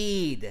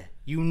weed.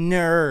 You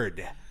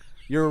nerd.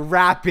 You're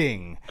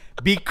rapping.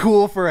 Be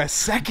cool for a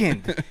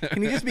second.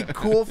 Can you just be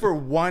cool for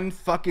one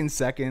fucking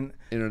second?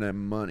 Internet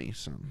money,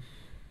 son.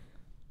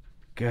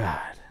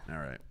 God. All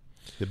right.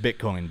 The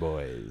Bitcoin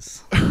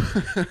boys.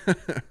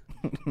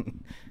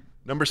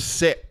 Number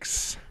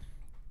 6,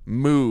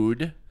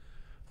 Mood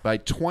by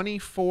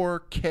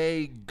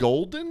 24K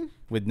Golden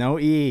With no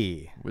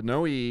E. with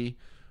no E,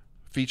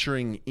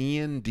 featuring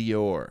Ian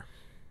Dior.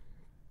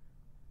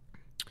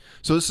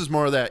 So this is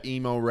more of that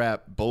emo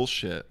rap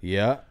bullshit.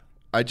 Yeah.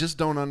 I just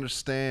don't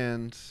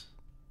understand.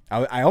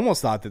 I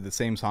almost thought that the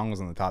same song was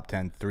in the top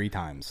 10 3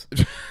 times.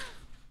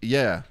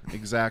 Yeah,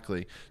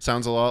 exactly.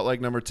 Sounds a lot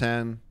like number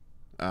 10.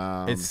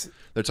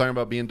 They're talking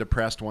about being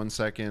depressed one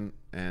second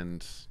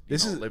and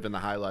living the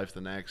high life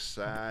the next.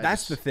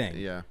 That's the thing.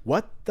 Yeah.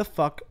 What the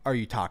fuck are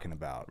you talking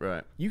about?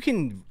 Right.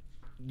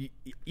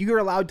 You're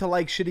allowed to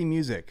like shitty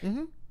music.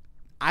 Mm-hmm.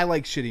 I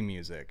like shitty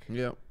music.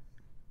 Yep.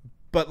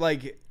 But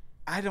like,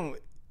 I don't.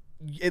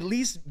 At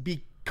least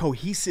be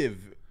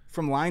cohesive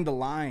from line to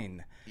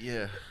line.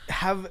 Yeah.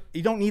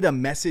 You don't need a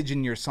message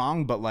in your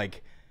song, but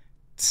like,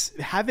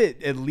 have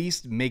it at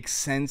least make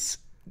sense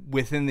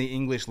within the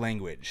English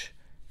language.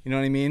 You know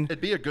what I mean?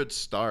 It'd be a good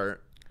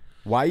start.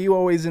 Why you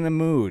always in a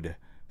mood?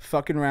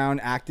 Fucking around,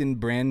 acting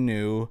brand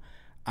new.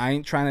 I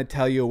ain't trying to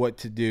tell you what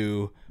to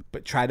do,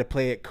 but try to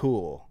play it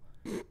cool.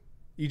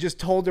 You just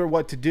told her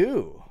what to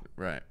do.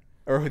 Right.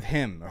 Or with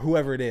him, or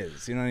whoever it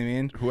is. You know what I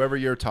mean? Whoever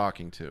you're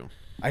talking to.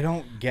 I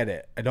don't get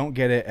it. I don't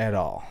get it at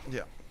all.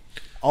 Yeah.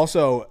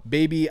 Also,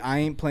 baby, I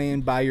ain't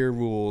playing by your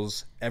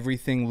rules.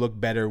 Everything look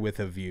better with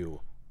a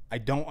view. I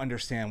don't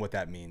understand what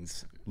that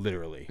means,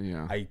 literally.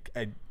 Yeah.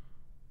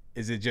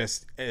 Is it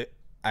just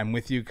I'm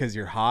with you because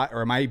you're hot,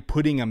 or am I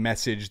putting a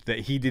message that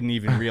he didn't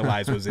even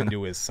realize was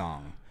into his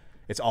song?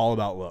 It's all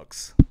about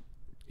looks.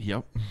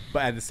 Yep.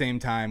 But at the same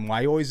time,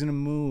 why always in a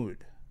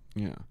mood?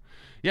 Yeah.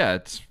 Yeah,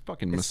 it's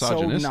fucking It's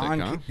so misogynistic,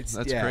 huh?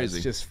 That's crazy.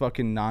 It's just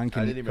fucking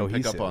non-cohesive. I didn't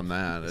even pick up on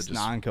that. It's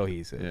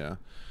non-cohesive. Yeah.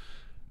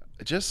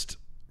 What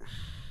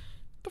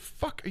the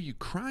fuck are you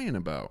crying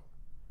about?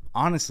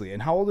 Honestly,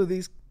 and how old are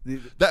these?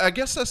 I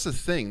guess that's the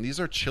thing. These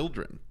are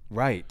children.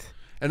 Right.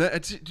 And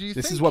do you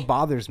This think, is what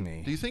bothers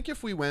me. Do you think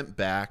if we went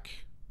back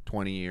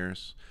 20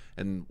 years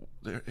and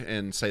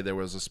say there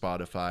was a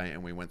Spotify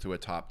and we went through a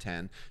top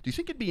 10, do you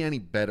think it'd be any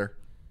better?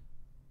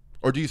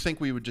 Or do you think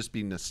we would just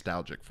be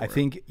nostalgic for I it?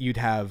 think you'd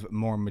have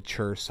more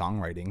mature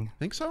songwriting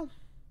Think so?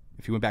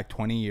 if you went back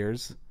 20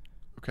 years.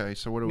 Okay,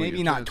 so what do we...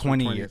 Maybe not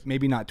 20 years.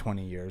 Maybe not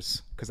 20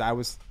 years, because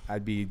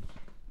I'd be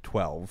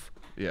 12.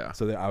 Yeah.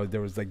 So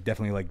there was like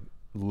definitely like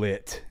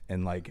Lit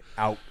and like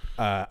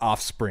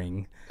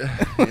Offspring.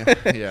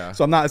 Yeah.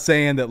 So I'm not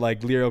saying that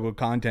like lyrical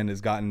content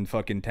has gotten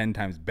fucking 10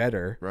 times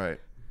better, Right.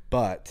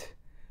 but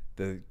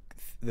the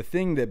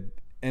thing that,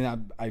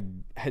 and I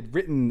had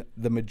written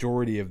the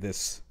majority of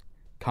this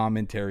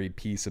commentary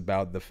piece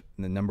about the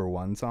number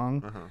one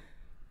song,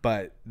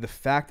 but the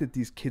fact that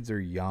these kids are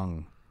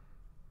young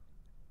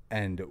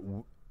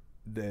and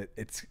that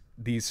it's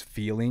these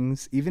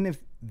feelings, even if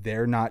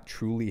they're not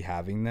truly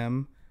having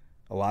them,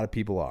 a lot of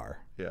people are.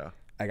 Yeah.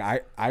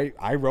 Like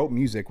I wrote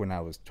music when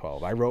I was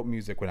 12. I wrote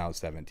music when I was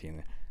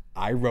 17.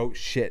 I wrote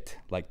shit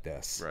like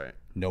this. Right.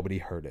 Nobody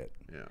heard it.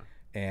 Yeah.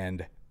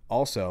 And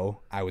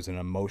also, I was an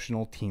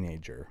emotional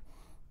teenager.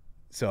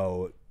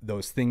 So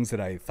those things that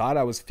I thought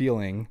I was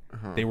feeling,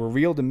 they were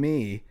real to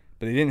me,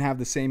 but they didn't have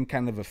the same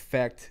kind of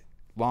effect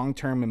long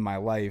term in my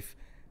life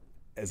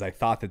as I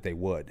thought that they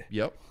would.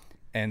 Yep.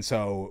 And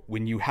so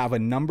when you have a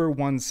number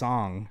one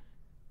song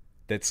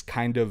that's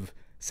kind of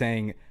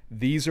saying,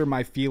 these are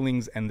my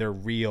feelings and they're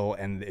real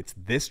and it's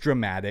this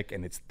dramatic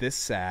and it's this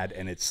sad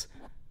and it's,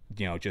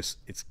 you know, just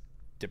it's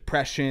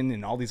depression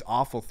and all these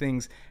awful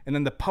things, and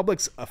then the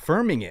public's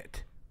affirming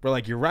it, we're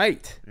like, you're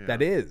right. Yeah.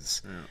 That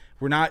is.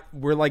 Yeah.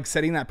 We're like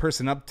setting that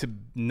person up to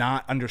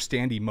not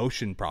understand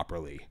emotion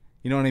properly.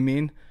 You know what I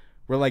mean?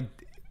 We're like,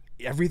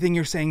 everything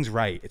you're saying is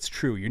right. It's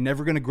true. You're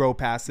never going to grow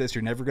past this.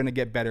 You're never going to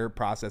get better at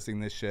processing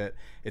this shit.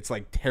 It's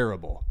like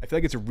terrible. I feel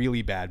like it's a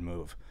really bad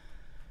move.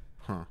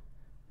 Huh.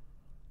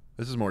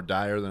 This is more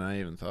dire than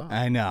I even thought.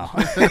 I know.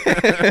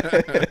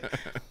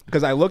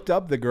 Because I looked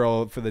up the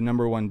girl for the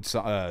number one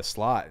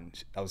slot,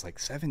 and I was like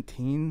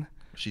 17.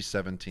 She's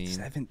 17.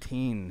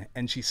 17.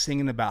 And she's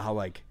singing about how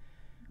like,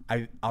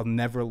 I'll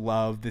never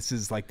love. This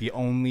is like the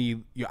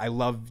only, I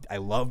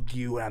loved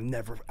you, and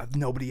I've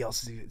nobody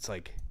else. It's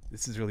like,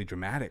 this is really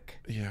dramatic.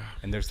 Yeah.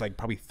 And there's like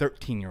probably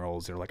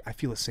 13-year-olds that are like, I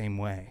feel the same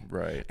way.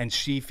 Right. And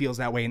she feels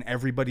that way, and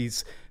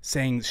everybody's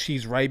saying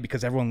she's right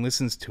because everyone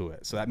listens to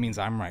it. So that means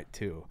I'm right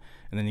too.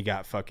 And then you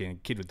got fucking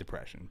kid with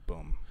depression.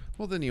 Boom.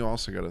 Well, then you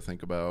also got to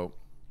think about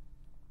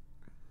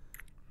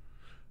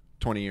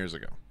 20 years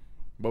ago.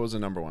 What was the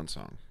number one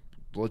song?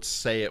 Let's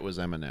say it was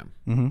Eminem.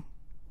 Mm-hmm.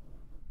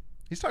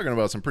 He's talking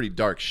about some pretty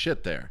dark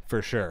shit there.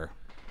 For sure.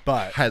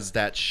 But has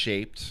that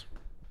shaped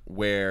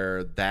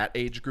where that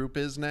age group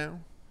is now?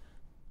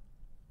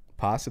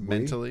 Possibly.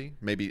 Mentally?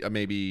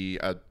 Maybe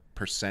a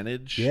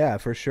percentage? Yeah,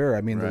 for sure.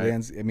 I mean, right?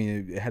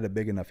 It had a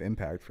big enough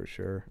impact for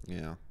sure.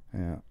 Yeah.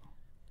 Yeah.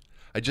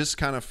 I just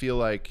kind of feel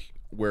like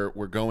we're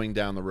going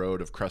down the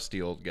road of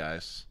crusty old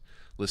guys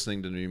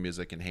listening to new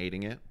music and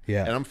hating it.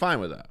 Yeah. And I'm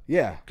fine with that.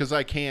 Yeah. Because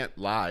I can't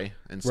lie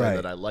and say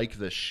that I like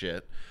this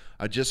shit.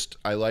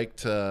 I like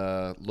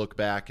to look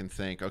back and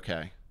think,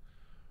 okay,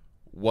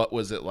 what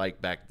was it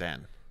like back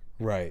then?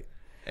 Right.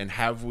 And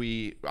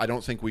I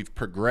don't think we've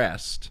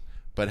progressed,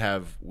 but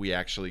have we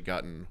actually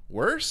gotten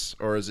worse?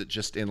 Or is it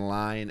just in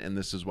line and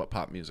this is what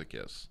pop music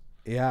is?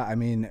 Yeah, I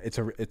mean,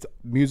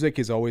 music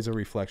is always a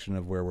reflection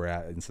of where we're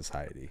at in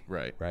society.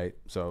 Right. Right.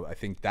 So I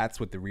think that's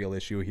what the real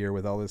issue here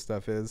with all this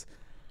stuff is.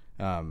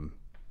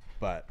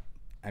 But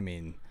I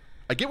mean,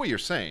 I get what you're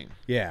saying.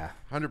 Yeah.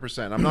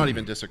 100%. I'm not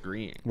even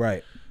disagreeing.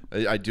 Right.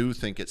 I do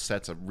think it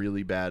sets a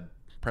really bad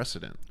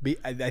precedent.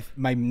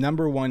 My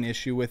number one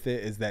issue with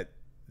it is that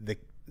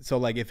so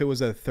like if it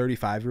was a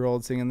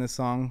 35-year-old singing this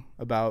song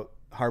about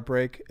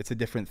heartbreak, it's a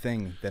different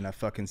thing than a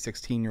fucking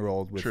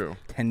 16-year-old with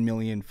 10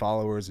 million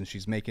followers and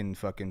she's making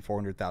fucking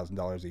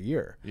 $400,000 a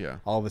year. Yeah.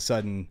 All of a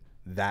sudden,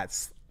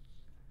 it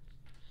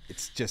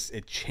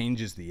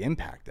changes the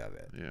impact of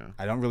it. Yeah.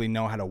 I don't really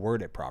know how to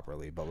word it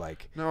properly, but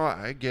like. No,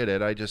 I get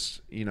it. I just,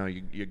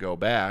 you go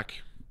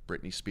back,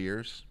 Britney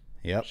Spears.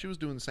 Yep. She was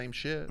doing the same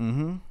shit.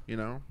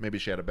 Mm-hmm. Maybe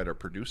she had a better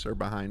producer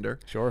behind her.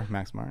 Sure,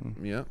 Max Martin.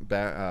 Yeah.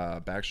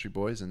 Backstreet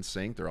Boys,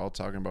 NSYNC. They're all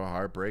talking about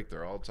heartbreak.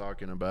 They're all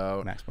talking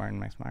about Max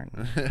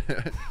Martin.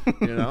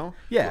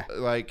 Yeah.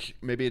 Like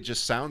maybe it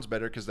just sounds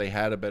better because they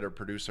had a better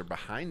producer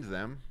behind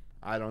them.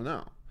 I don't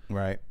know.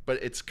 Right.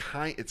 But it's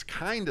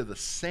kind of the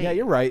same. Yeah,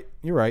 you're right.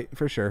 You're right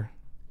for sure.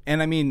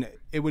 And I mean,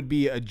 it would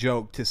be a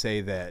joke to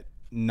say that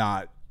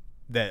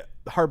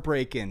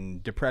heartbreak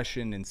and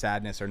depression and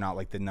sadness are not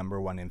like the number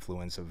one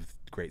influence of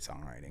great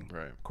songwriting.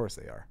 Right. Of course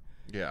they are.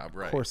 Yeah,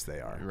 right. Of course they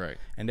are. Right.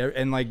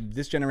 And like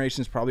this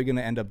generation is probably going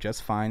to end up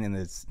just fine, and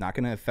it's not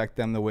going to affect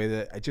them the way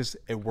that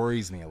it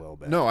worries me a little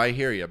bit. No, I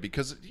hear you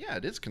because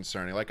it is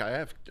concerning. Like I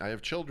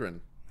have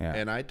children,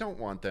 and I don't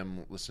want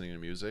them listening to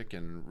music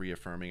and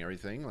reaffirming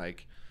everything.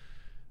 Like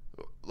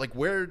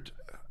where.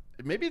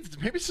 Maybe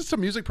it's just a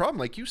music problem,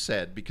 like you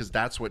said, because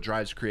that's what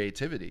drives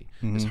creativity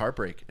is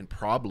heartbreak and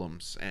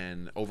problems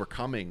and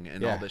overcoming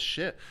and all this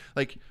shit.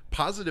 Like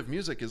positive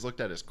music is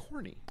looked at as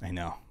corny. I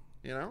know.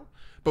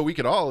 But we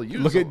could all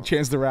use. Look at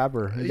Chance the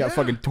Rapper. He got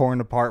fucking torn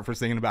apart for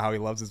singing about how he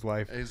loves his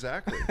wife.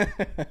 Exactly.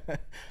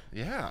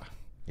 Yeah.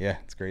 Yeah,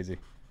 it's crazy.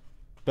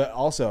 But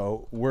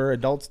also, we're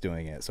adults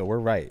doing it, so we're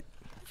right.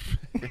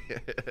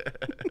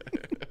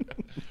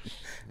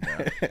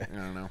 Yeah, I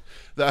don't know.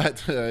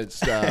 That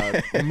it's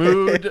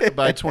Mood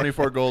by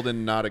 24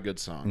 Golden, not a good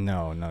song.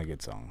 No, not a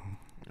good song.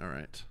 All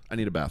right. I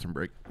need a bathroom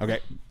break. Okay.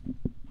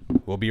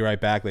 We'll be right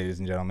back, ladies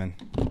and gentlemen.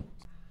 All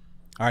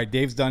right,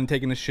 Dave's done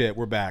taking a shit.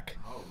 We're back.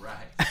 All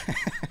right.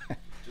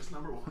 Just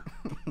number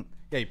one.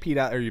 Yeah, you peed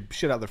out or you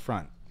shit out the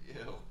front.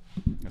 Ew.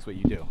 That's what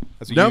you do.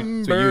 That's what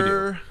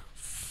Number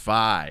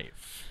 5.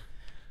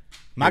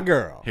 My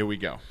girl. Here we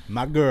go.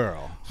 My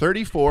girl.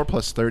 34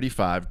 plus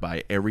 35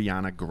 by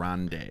Ariana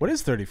Grande. What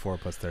is 34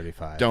 plus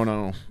 35? Don't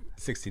know.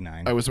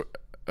 69. I was.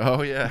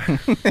 Oh, yeah.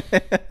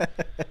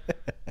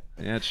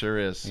 Yeah, it sure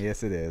is.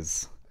 Yes, it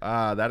is.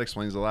 That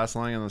explains the last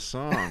line of the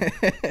song.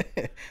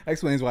 That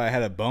explains why I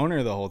had a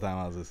boner the whole time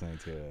I was listening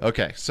to it.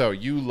 Okay, so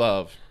you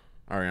love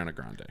Ariana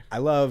Grande. I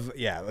love,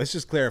 let's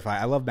just clarify.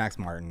 I love Max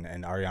Martin,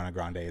 and Ariana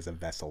Grande is a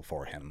vessel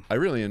for him. I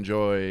really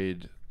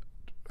enjoyed.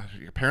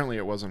 Apparently,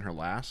 it wasn't her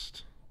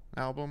last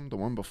album. The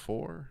one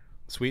before.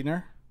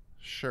 Sweetener?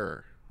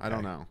 Sure. I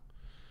don't know.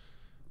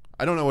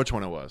 I don't know which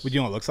one it was. Would you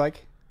know what it looks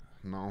like?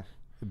 No.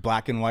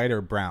 Black and white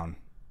or brown?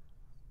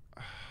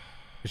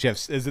 Does she have,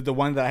 is it the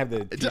one that I have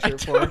the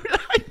t-shirt for?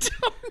 I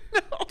don't know.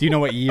 Do you know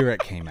what year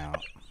it came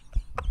out?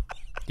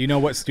 Do you know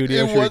what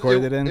studio she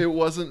recorded it in? It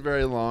wasn't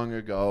very long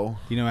ago.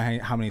 Do you know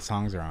how many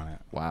songs are on it?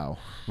 Wow.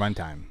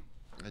 Runtime.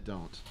 I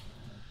don't.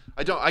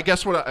 I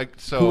guess what I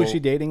so. Who was she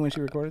dating when she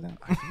recorded that?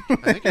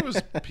 I think it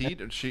was Pete.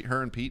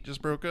 Her and Pete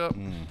just broke up,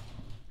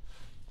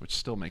 which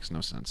still makes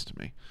no sense to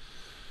me.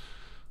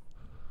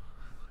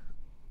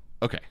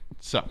 Okay,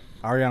 so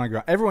Ariana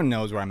Grande. Everyone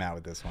knows where I'm at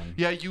with this one.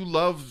 yeah, you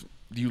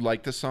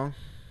like this song?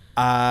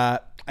 I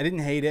didn't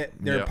hate it.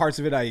 There Yeah. are parts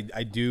of it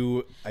I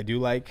do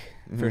like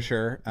for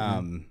sure.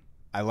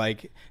 I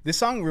like this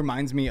song.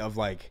 Reminds me of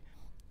like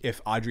if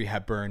Audrey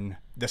Hepburn.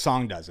 The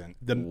song doesn't.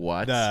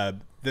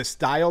 The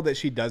style that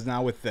she does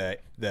now with the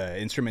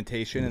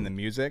instrumentation and the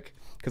music.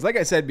 Because like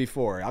I said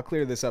before, I'll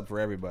clear this up for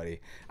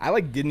everybody. I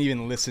didn't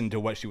even listen to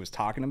what she was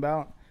talking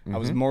about. I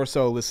was more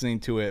so listening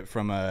to it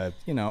from a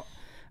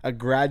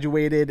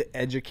graduated,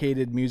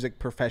 educated music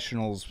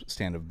professional's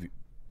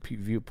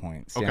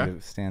viewpoint.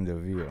 Stand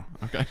of view.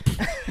 Okay.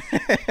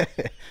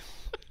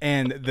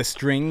 And the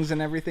strings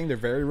and everything, they're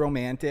very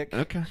romantic.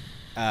 Okay.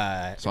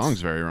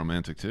 Song's very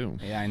romantic too.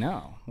 Yeah, I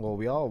know. Well,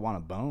 we all want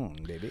a bone,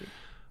 baby.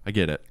 I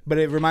get it. But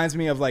it reminds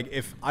me of like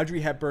if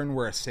Audrey Hepburn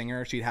were a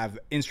singer, she'd have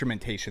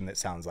instrumentation that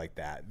sounds like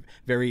that.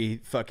 Very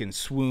fucking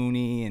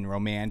swoony and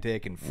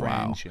romantic and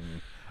French. Wow.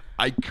 And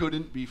I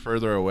couldn't be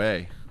further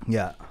away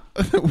yeah.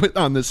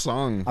 on this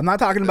song. I'm not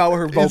talking about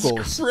her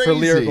vocals for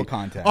lyrical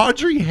content.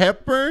 Audrey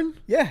Hepburn?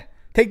 Yeah.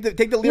 Take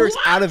the lyrics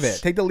out of it.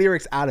 Take the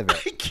lyrics out of it.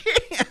 I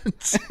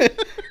can't.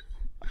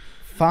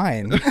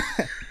 Fine.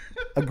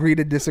 Agree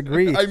to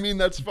disagree. I mean,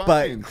 that's fine.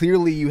 But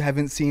clearly you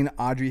haven't seen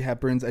Audrey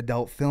Hepburn's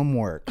adult film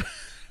work.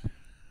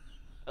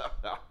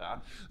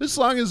 This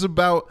song is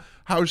about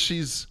how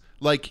she's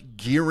like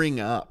gearing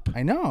up.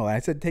 I know. I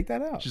said take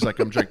that out. She's like,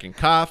 I'm drinking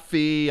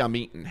coffee. I'm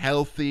eating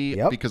healthy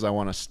because I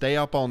want to stay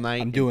up all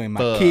night. I'm doing my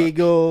fuck.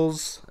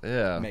 Kegels.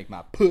 Yeah. Make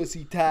my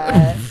pussy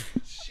tight.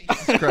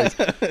 Jesus Christ.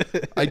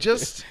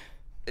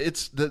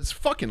 That's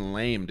fucking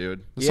lame,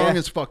 dude. The song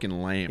is fucking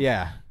lame.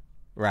 Yeah.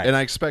 Right. And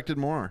I expected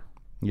more.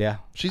 Yeah.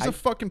 She's a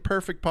fucking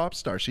perfect pop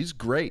star. She's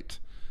great.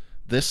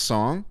 This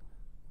song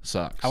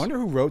sucks. I wonder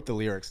who wrote the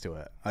lyrics to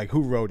it. Like,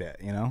 who wrote it,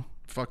 you know?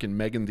 Fucking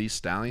Megan Thee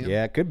Stallion.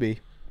 Yeah, it could be.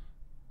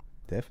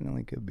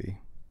 Definitely could be.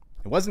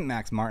 It wasn't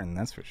Max Martin,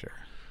 that's for sure.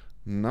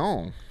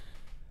 No.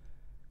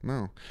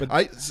 But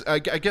I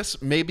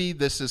guess maybe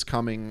this is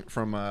coming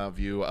from a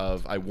view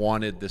of I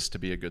wanted this to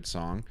be a good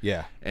song.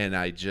 Yeah. And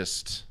I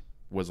just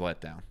was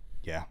let down.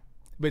 Yeah.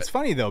 But it's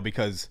funny, though,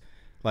 because,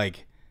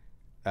 like,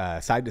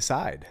 Side to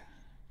Side,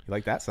 you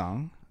like that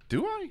song?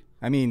 Do I?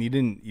 I mean, you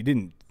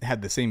didn't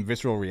have the same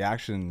visceral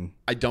reaction.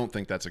 I don't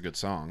think that's a good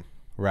song.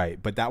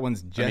 Right, but that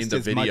one's just the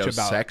as much video's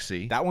about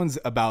sexy. That one's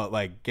about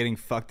like getting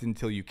fucked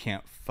until you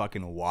can't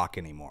fucking walk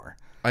anymore.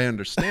 I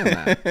understand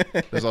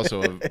that. There's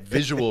also a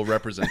visual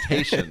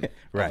representation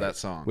right, of that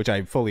song, which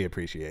I fully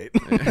appreciate.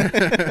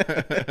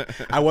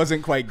 I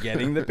wasn't quite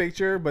getting the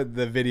picture, but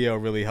the video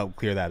really helped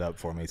clear that up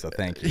for me. So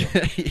thank you.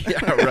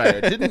 Yeah,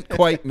 right. I didn't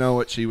quite know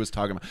what she was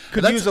talking about.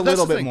 Could use a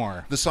little bit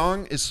more. The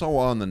song is so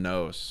on the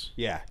nose.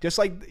 Yeah, just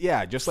like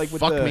with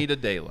Fuck me to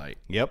daylight.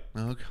 Yep.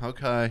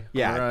 Okay.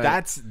 Yeah,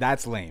 right.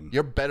 that's lame.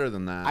 You're better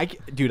than that.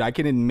 Dude, I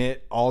can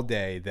admit all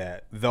day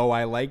that though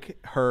I like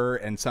her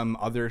and some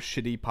other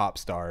shitty pop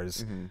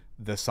stars,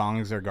 the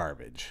songs are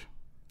garbage.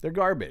 They're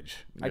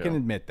garbage. Yeah. I can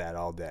admit that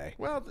all day.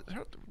 Well,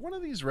 one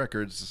of these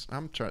records,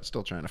 I'm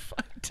still trying to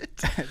find it.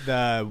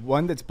 The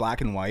one that's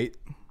black and white.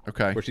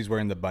 Okay. Where she's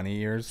wearing the bunny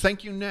ears.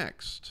 Thank You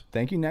Next.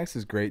 Thank You Next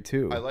is great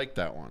too. I like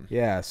that one.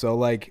 Yeah. So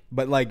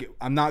but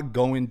I'm not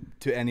going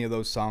to any of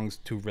those songs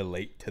to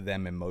relate to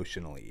them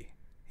emotionally.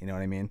 You know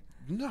what I mean?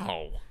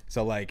 No.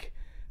 So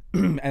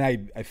and I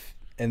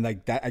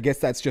guess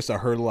that's just a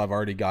hurdle I've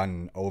already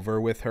gotten over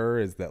with her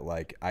is that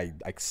like I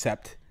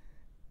accept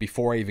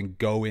before I even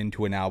go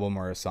into an album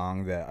or a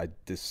song that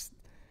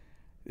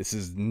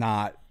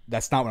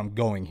that's not what I'm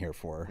going here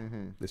for.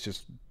 It's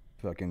just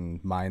fucking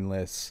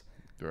mindless,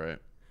 Right.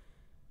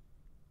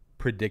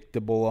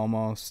 predictable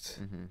almost,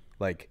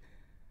 like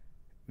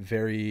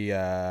very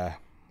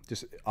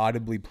just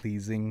audibly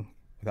pleasing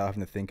without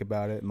having to think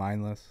about it,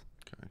 mindless.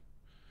 Okay.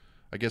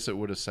 I guess it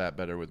would have sat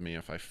better with me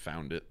if I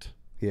found it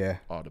Yeah,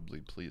 audibly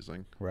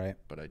pleasing, right.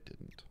 but I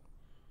didn't.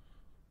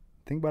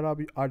 Think about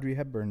Audrey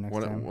Hepburn next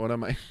time. One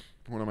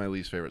of my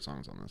least favorite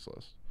songs on this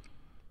list.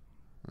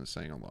 I'm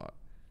saying a lot.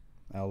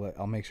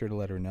 I'll make sure to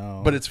let her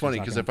know. But it's funny She's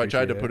not because gonna if I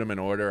tried to appreciate put it. them in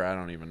order, I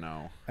don't even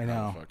know. I know.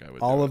 How the fuck I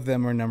would All do of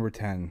them are number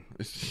 10.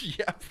 it.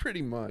 Yeah,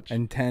 pretty much.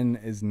 And 10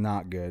 is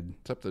not good.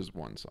 Except there's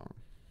one song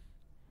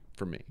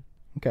for me.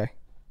 Okay.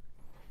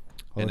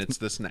 Well, And let's- it's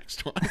this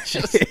next one.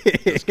 Just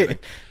kidding.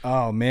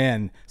 Oh,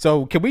 man.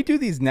 So can we do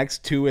these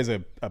next two as a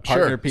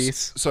partner Sure.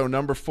 piece? So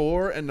number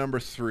 4 and number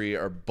 3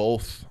 are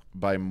both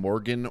by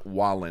Morgan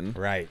Wallen.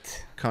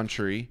 Right.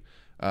 Country.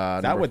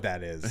 Is that what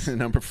that is?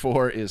 Number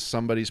 4 is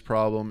Somebody's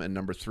Problem, and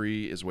number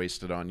 3 is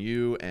Wasted on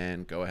You.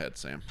 And go ahead,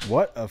 Sam.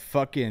 What a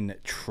fucking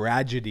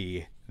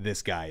tragedy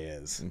this guy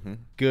is. Mm-hmm.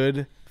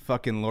 Good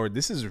fucking Lord.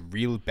 This is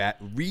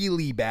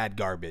really bad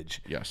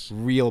garbage. Yes.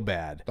 Real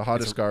bad. The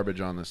hottest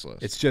garbage on this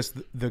list. It's just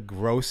the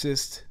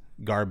grossest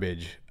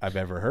garbage I've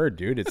ever heard,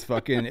 dude. It's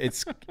fucking,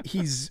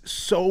 he's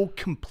so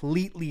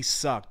completely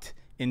sucked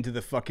into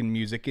the fucking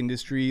music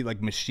industry, like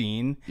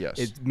machine. Yes.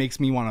 It makes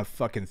me want to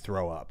fucking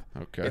throw up.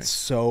 Okay. It's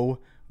so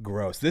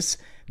gross. This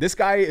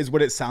guy is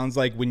what it sounds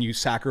like when you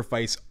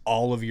sacrifice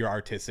all of your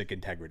artistic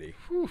integrity.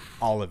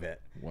 All of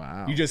it.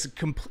 Wow. You just,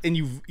 and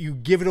you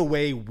give it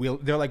away.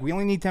 They're like, we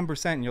only need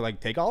 10%. And you're like,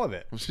 take all of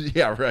it.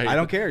 Yeah, right. I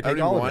don't care. I Take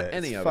don't all even of want it.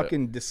 any It's of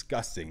fucking it.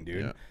 disgusting,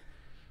 dude. Yeah.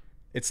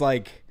 It's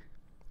like,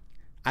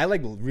 I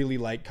really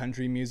like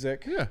country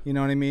music. Yeah. You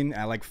know what I mean?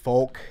 I like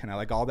folk and I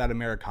like all that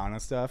Americana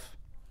stuff.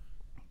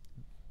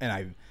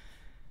 And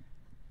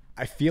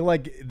I feel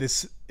like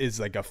this is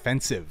like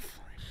offensive.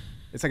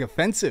 It's like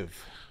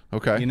offensive.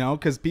 Okay. You know,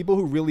 because people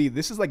who really,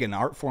 this is like an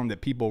art form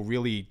that people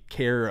really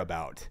care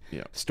about.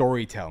 Yeah.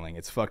 Storytelling.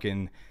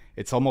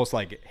 It's almost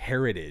like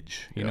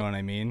heritage. You Yeah. know what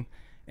I mean?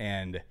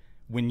 And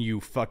when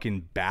you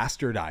fucking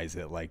bastardize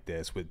it like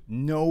this with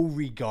no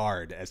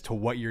regard as to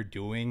what you're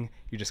doing,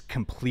 you're just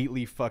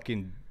completely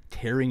fucking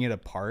tearing it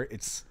apart.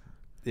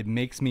 It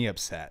makes me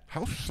upset.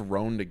 How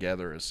thrown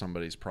together is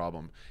Somebody's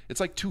Problem? It's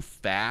like too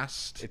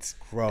fast. It's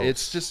gross.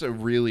 It's just a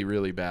really,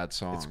 really bad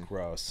song. It's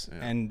gross.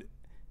 And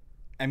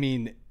I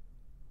mean,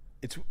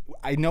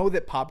 I know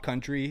that pop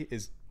country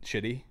is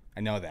shitty.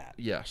 I know that.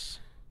 Yes.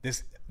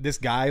 This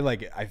guy,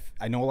 like,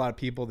 I know a lot of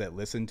people that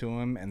listen to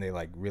him and they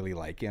like really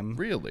like him.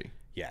 Really?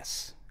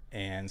 Yes.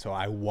 And so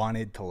I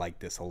wanted to like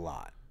this a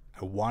lot.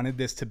 I wanted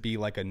this to be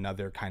like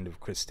another kind of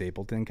Chris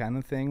Stapleton kind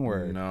of thing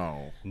where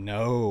No.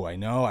 I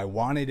know. I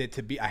wanted it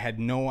to be. I had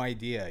no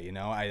idea, you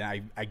know.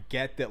 I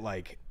get that,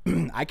 like,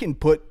 I can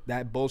put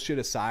that bullshit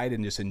aside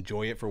and just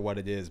enjoy it for what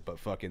it is, but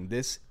fucking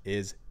this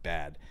is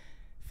bad.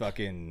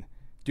 Fucking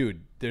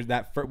dude, there's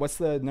that what's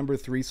the number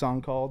 3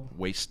 song called?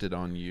 Wasted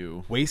on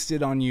You.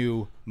 Wasted on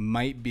You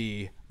might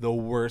be the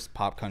worst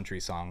pop country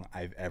song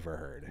I've ever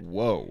heard.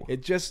 Whoa.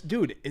 It just,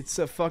 dude, it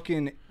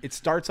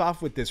starts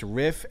off with this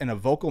riff and a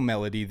vocal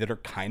melody that are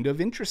kind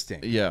of interesting.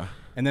 Yeah.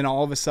 And then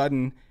all of a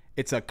sudden,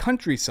 it's a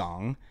country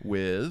song,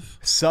 With?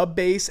 sub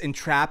bass and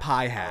trap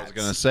hi-hats. I was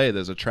going to say,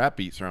 there's a trap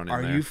beat thrown in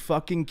Are there. you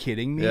fucking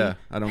kidding me? Yeah,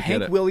 I don't get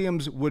Hank it.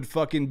 Williams would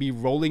fucking be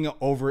rolling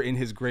over in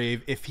his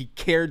grave if he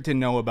cared to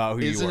know about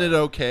who Isn't you it were.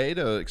 okay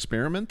to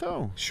experiment,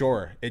 though?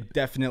 Sure, it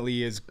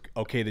definitely is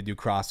okay to do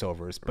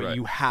crossovers, but Right.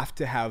 you have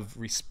to have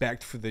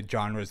respect for the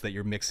genres that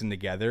you're mixing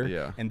together.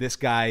 Yeah. And this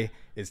guy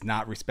is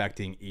not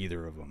respecting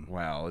either of them.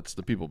 Well, it's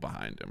the people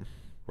behind him.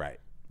 Right.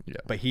 Yeah.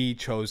 But he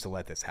chose to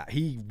let this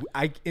happen.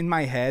 In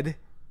my head,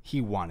 he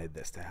wanted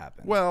this to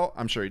happen. Well,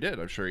 I'm sure he did.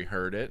 I'm sure he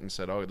heard it and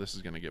said, "Oh, this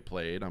is going to get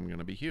played. I'm going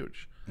to be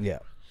huge." Yeah.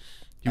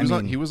 He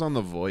was on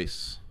The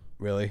Voice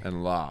Really?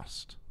 and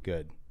lost.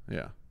 Good.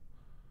 Yeah.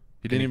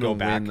 He Did didn't he go even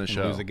back win the and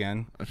show. lose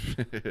again?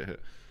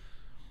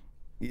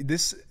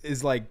 This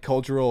is like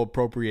cultural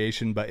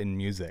appropriation, but in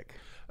music.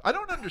 I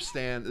don't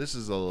understand. This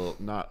is a little,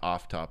 not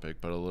off topic,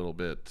 but a little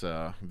bit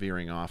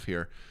veering off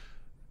here.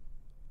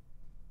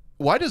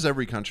 Why does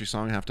every country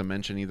song have to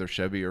mention either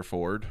Chevy or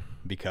Ford?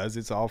 Because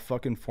it's all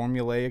fucking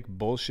formulaic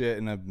bullshit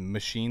and a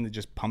machine that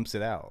just pumps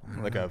it out.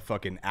 Like a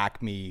fucking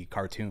Acme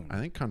cartoon. I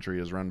think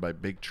country is run by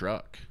Big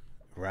Truck.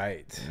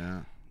 Right.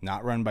 Yeah.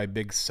 Not run by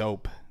Big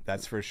Soap,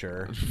 that's for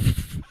sure.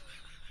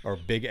 Or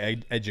Big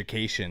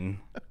Education.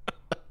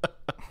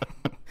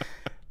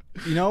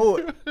 You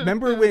know,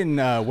 remember when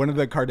one of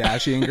the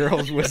Kardashian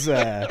girls was...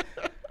 you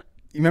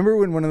remember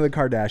when one of the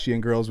Kardashian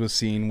girls was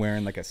seen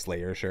wearing like a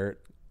Slayer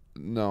shirt?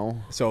 No.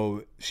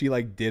 So she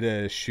like did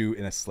a shoot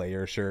in a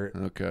Slayer shirt.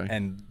 Okay.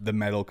 And the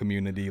metal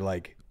community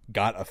like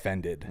got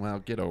offended. Well,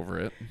 get over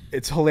it.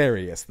 It's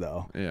hilarious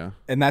though. Yeah.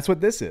 And that's what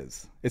this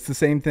is. It's the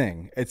same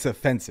thing. It's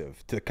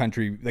offensive to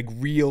country, like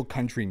real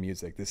country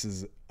music. This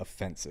is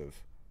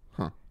offensive.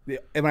 Huh.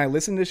 And when I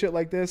listen to shit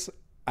like this,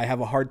 I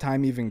have a hard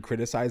time even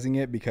criticizing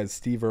it because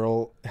Steve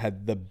Earle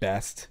had the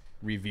best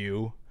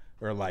review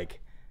or like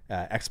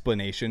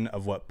explanation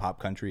of what pop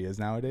country is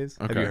nowadays.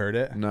 Okay. Have you heard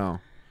it? No.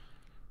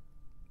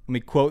 Let me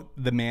quote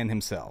the man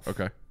himself.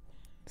 Okay.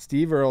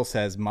 Steve Earle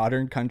says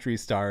modern country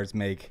stars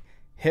make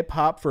hip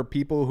hop for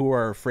people who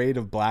are afraid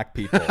of black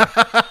people.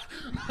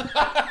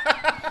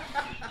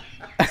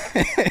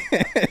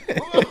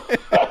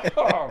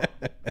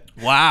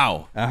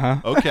 Wow.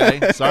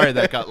 Okay. Sorry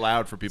that got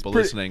loud for people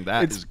listening.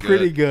 That it's is good.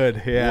 pretty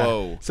good. Yeah.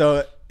 Whoa.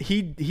 So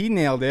he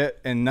nailed it,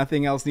 and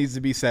nothing else needs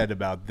to be said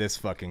about this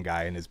fucking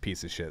guy and his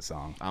piece of shit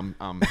song.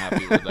 I'm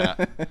happy with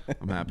that.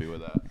 I'm happy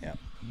with that. Yeah.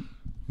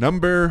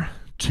 Number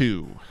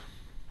 2.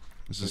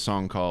 This is a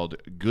song called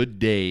Good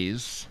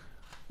Days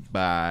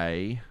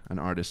by an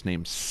artist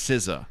named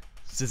SZA.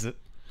 SZA.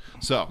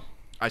 So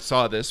I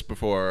saw this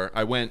before.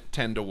 I went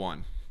 10 to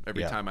 1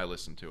 every Yeah. time I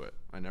listened to it.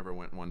 I never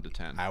went 1 to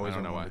 10. I always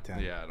don't went know 1 why. to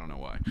 10. Yeah, I don't know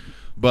why.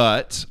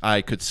 But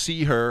I could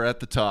see her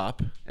at the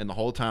top, and the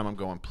whole time I'm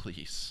going,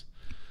 please,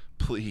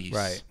 please,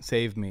 Right.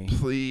 Save me.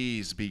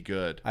 please be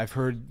good. I've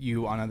heard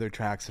you on other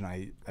tracks, and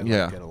I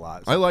Yeah, like it a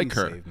lot. I like please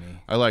her. Save me.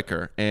 I like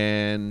her,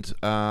 and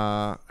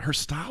her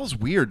style's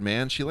weird,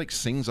 man. She like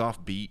sings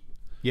off beat.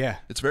 Yeah.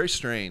 It's very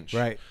strange.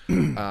 Right.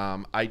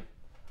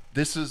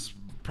 This is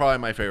probably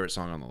my favorite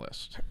song on the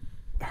list.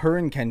 Her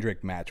and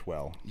Kendrick match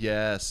well.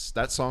 Yes,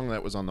 that song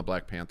that was on the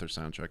Black Panther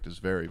soundtrack is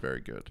very,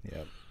 very good.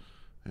 Yep.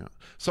 Yeah.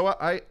 So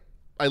I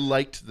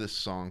liked this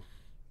song.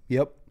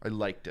 Yep. I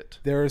liked it.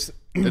 There's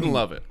Didn't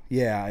love it.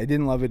 Yeah, I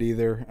didn't love it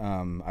either.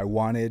 I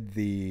wanted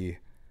the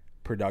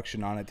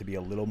production on it to be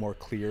a little more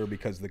clear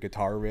because the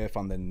guitar riff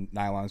on the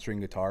nylon string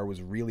guitar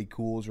was really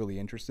cool, was really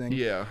interesting.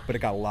 Yeah. But it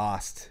got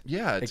lost.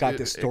 Yeah, it got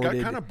distorted. It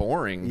got kind of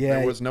boring. Yeah,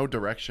 There was no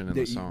direction in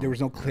the song. There was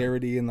no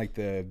clarity in like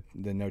the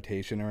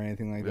notation or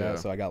anything like that. Yeah.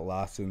 So I got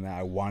lost in that.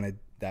 I wanted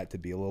that to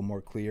be a little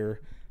more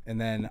clear. And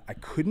then I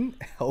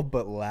couldn't help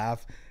but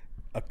laugh.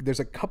 There's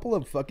a couple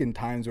of fucking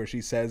times where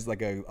she says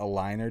like a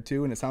line or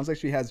two, and it sounds like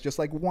she has just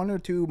like 1 or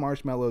 2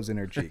 marshmallows in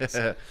her cheeks.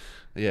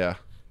 Yeah.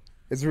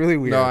 It's really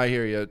weird. No, I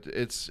hear you.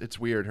 It's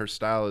weird. Her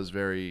style is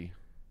very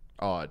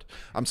odd.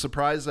 I'm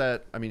surprised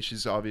that, I mean,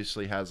 she's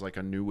obviously has like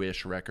a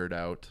newish record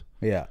out.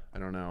 Yeah, I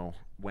don't know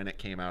when it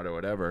came out or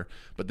whatever,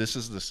 but this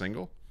is the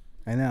single,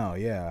 I know.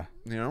 Yeah,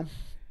 you know?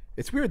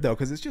 it's weird though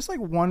because it's just like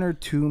 1 or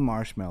 2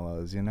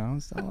 marshmallows. You know,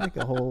 it's not like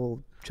a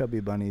whole Chubby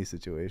Bunny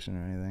situation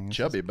or anything. It's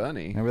Chubby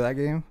Bunny? remember that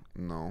game?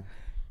 No.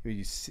 Where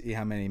you see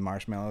how many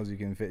marshmallows you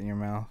can fit in your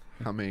mouth?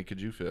 How many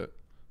could you fit?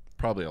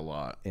 Probably a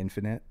lot.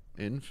 Infinite.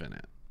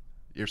 Infinite.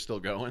 You're still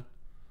going?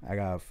 I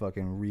got a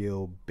fucking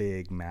real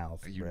big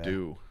mouth. You bruh.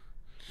 do.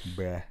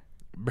 Bruh.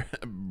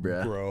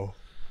 Bruh. Bro.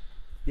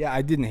 Yeah,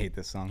 I didn't hate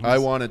this song. I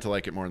wanted to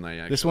like it more than I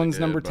actually This one's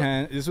did, number but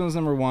 10. This one's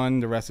number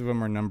 1. The rest of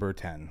them are number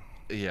 10.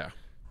 Yeah.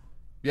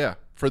 Yeah,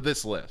 for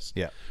this list.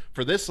 Yeah.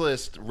 For this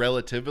list,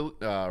 relatively,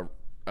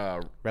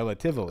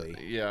 Relatively.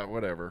 yeah,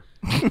 whatever.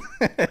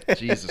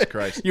 Jesus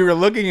Christ. You were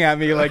looking at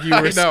me like you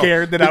I were know,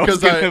 scared that I was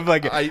because going to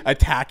like I-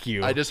 attack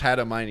you. I just had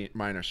a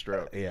minor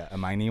stroke. Yeah, a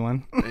miney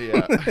one.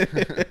 Yeah.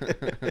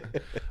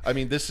 I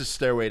mean, this is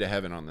Stairway to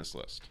Heaven on this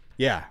list.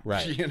 Yeah,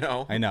 right. You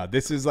know? I know.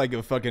 This is like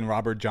a fucking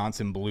Robert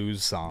Johnson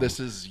blues song. This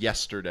is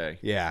Yesterday.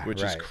 Yeah, Which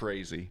is right.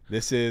 crazy.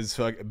 This is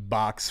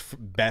Bach's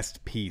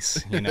best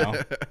piece, you know?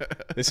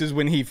 This is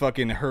when he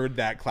fucking heard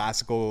that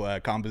classical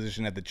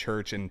composition at the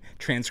church and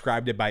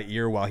transcribed it by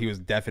ear while he was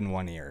deaf in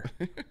one ear.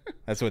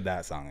 That's what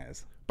that song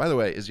is. By the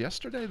way, is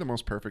Yesterday the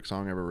most perfect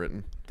song ever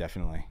written?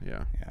 Definitely.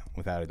 Yeah. Yeah,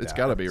 without a doubt. It's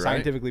gotta be, right?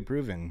 Scientifically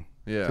proven.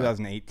 Yeah.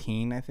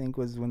 2018, I think,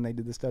 was when they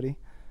did the study.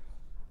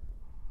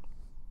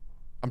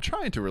 I'm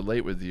trying to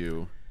relate with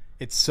you.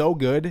 It's so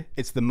good.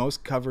 It's the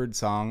most covered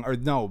song. Or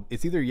no,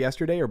 it's either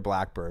Yesterday or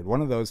Blackbird.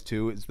 One of those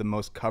two is the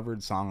most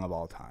covered song of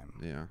all time.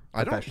 Yeah.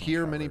 I don't Professional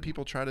hear many covered.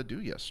 people try to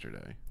do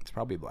Yesterday. It's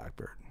probably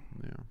Blackbird.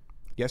 Yeah.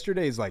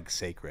 Yesterday is like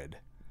sacred.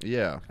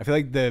 Yeah. I feel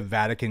like the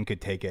Vatican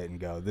could take it and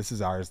go, this is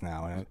ours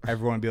now. And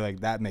everyone would be like,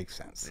 that makes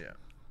sense. Yeah.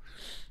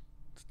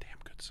 It's a damn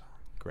good song.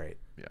 Great.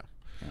 Yeah.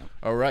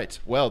 All right.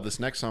 Well, this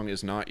next song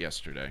is not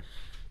Yesterday.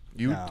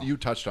 No. You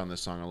touched on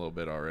this song a little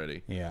bit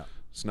already. Yeah.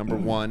 It's number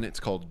 1. It's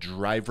called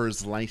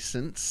Driver's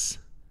License,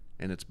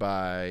 and it's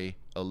by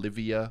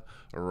Olivia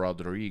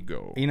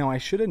Rodrigo. You know, I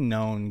should have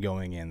known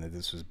going in that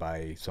this was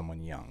by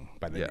someone young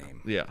by the Yeah.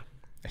 name. Yeah.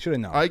 I should have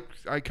known.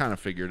 I kind of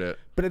figured it.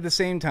 But at the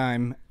same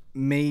time,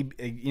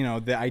 maybe, you know,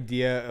 the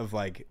idea of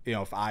like, you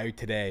know, if I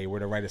today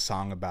were to write a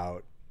song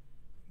about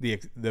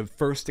the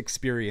first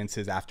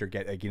experiences after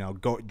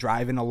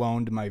driving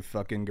alone to my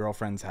fucking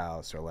girlfriend's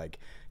house, or like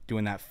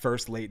doing that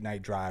first late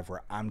night drive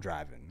where I'm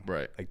driving.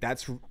 Right. Like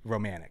that's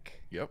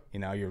romantic. Yep. You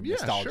know, you're Yeah,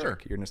 nostalgic. sure.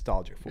 You're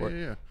nostalgic for it.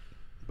 Yeah.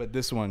 But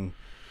this one,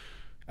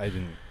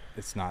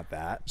 it's not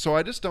that. So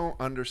I just don't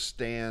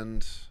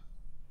understand.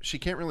 She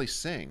can't really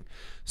sing.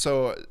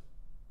 So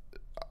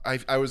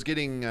I was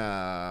getting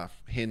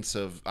hints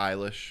of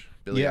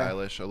Billie Yeah.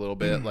 Eilish a little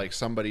bit. Like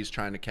somebody's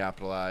trying to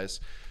capitalize.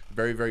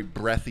 Very, very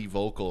breathy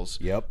vocals.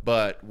 Yep.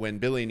 But when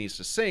Billie needs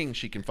to sing,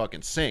 she can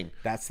fucking sing.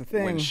 That's the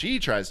thing. When she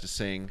tries to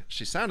sing,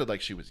 she sounded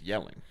like she was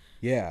yelling.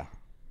 Yeah.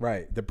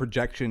 Right. The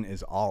projection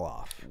is all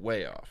off,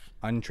 way off.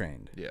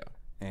 untrained, Yeah.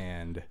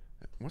 and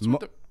What's with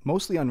the?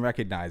 mostly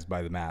unrecognized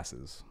by the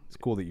masses. It's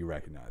cool that you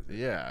recognize it.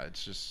 Yeah,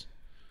 it's just.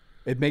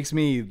 It makes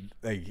me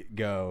like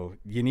go,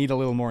 you need a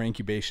little more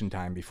incubation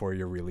time before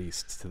you're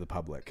released to the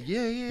public.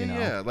 Yeah, You know?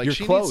 yeah. Like You're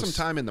she close. needs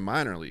some time in the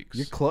minor leagues.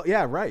 You're close.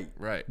 Yeah, right.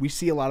 Right. We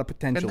see a lot of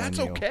potential And that's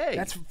in you.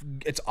 okay.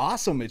 It's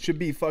awesome. It should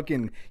be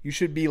fucking. You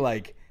should be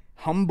like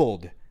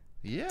humbled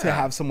Yeah. to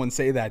have someone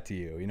say that to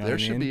you. You know, There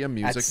what I should mean? be a At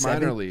music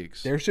minor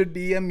leagues. There should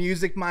be a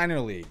music minor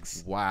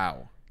leagues.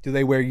 Wow. Do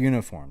they wear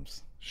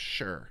uniforms?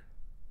 Sure.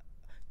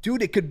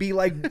 Dude, it could be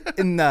like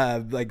in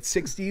the like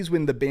 60s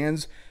when the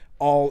bands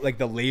all like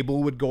the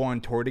label would go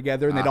on tour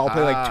together and they'd all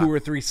play like 2 or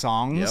 3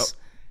 songs. Yep.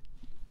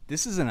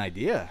 This is an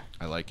idea.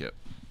 I like it.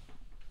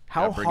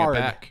 How Yeah, bring it hard?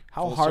 back.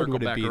 How Full hard circle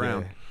would it back be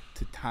around.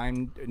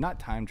 to not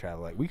time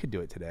travel? Like we could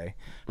do it today.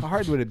 How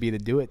hard would it be to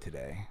do it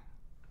today?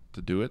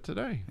 To do it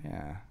today.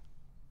 Yeah,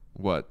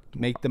 What?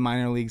 make the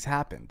minor leagues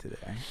happen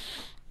today.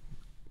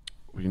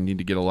 We need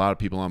to get a lot of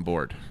people on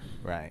board.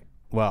 Right.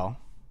 Well,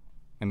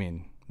 I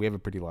mean, we have a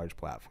pretty large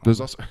platform.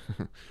 There's also,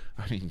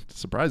 I mean,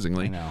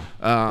 surprisingly, I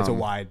know. It's a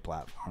wide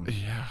platform.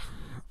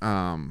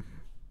 Yeah.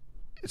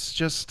 It's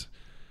just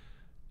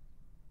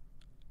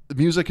the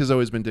music has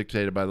always been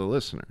dictated by the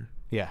listener.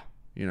 Yeah.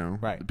 You know,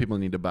 Right. People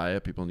need to buy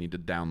it. People need to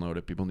download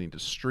it. People need to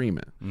stream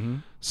it. Mm-hmm.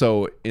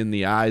 So, in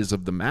the eyes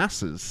of the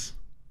masses,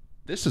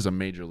 this is a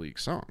major league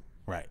song.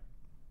 Right.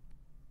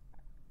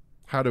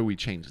 How do we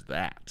change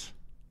that?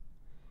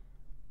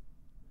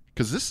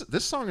 Because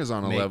this song is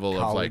on a Make level of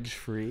like college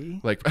free.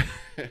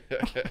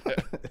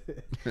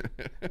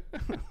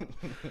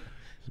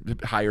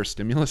 higher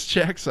stimulus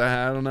checks.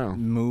 I don't know.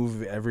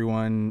 Move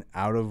everyone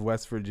out of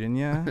West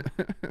Virginia.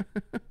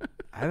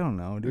 I don't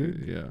know,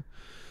 dude.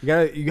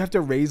 Yeah. You have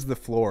to raise the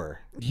floor.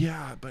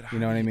 Yeah, but You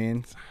know what I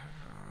mean?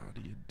 How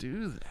do you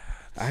do that?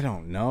 I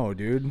don't know,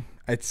 dude.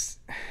 It's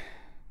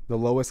the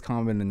lowest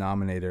common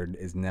denominator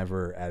is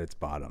never at its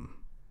bottom.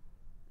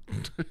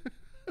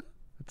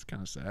 It's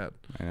kind of sad.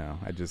 I know.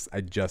 I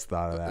just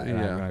thought of that. And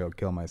Yeah. I'm gonna go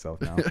kill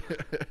myself now.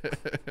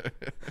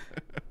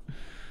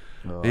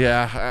 Ugh.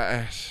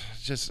 Yeah,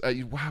 just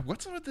wow.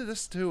 What's with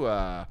this too?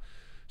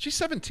 She's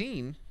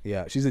 17.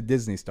 Yeah, she's a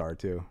Disney star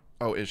too.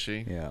 Oh, is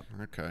she? Yeah.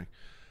 Okay.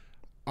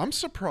 I'm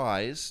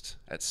surprised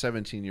at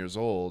 17 years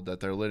old that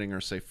they're letting her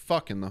say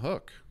 "fuck" in the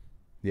hook.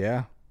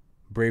 Yeah.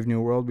 Brave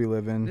new world we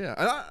live in. Yeah,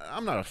 and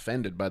I'm not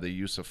offended by the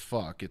use of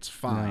 "fuck." It's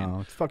fine. No,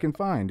 it's fucking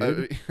fine,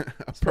 dude.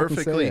 A fucking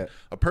say it.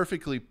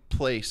 perfectly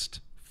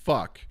placed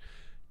 "fuck"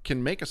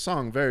 can make a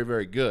song very,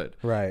 very good.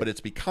 Right. But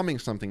it's becoming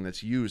something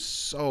that's used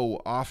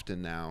so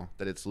often now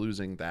that it's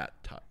losing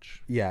that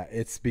touch. Yeah,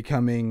 it's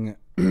becoming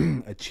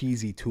a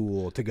cheesy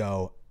tool to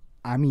go,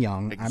 I'm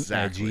young, Exactly.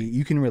 I'm edgy,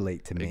 you can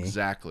relate to me.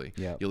 Exactly.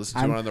 Yeah. You listen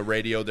to it on the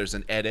radio, there's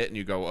an edit, and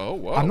you go, oh,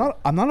 whoa.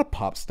 I'm not a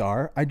pop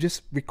star. I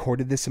just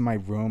recorded this in my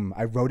room.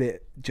 I wrote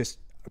it just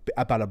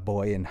about a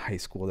boy in high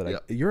school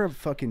that you're a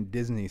fucking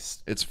Disney.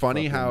 It's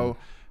funny how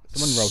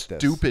someone wrote this.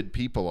 stupid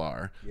people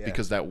are Yeah.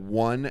 because that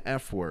one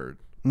F word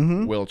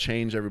will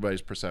change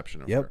everybody's perception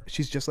of her. Yep,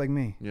 she's just like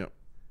me. Yep.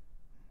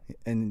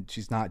 And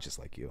she's not just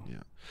like you. Yeah.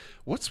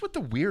 What's with the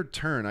weird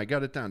turn? I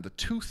got it down. The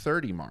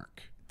 2:30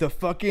 mark. The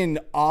fucking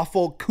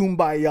awful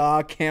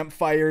kumbaya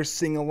campfire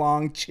sing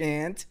along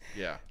chant.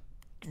 Yeah.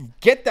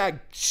 Get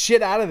that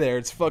shit out of there.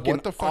 It's fucking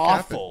What the fuck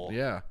awful. happened?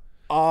 Yeah.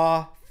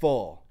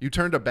 Awful. You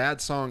turned a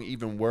bad song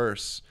even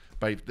worse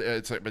by but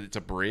it's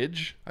a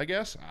bridge, I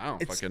guess. I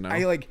don't fucking know.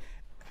 I like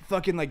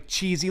fucking like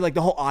cheesy, like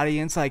the whole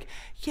audience like,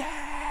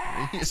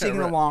 yeah, singing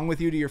right. along with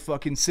you to your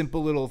fucking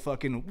simple little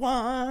fucking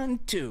 1,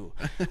 2,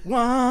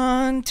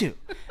 1, 2.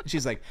 And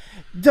she's like,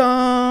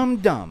 dum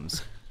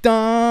dums,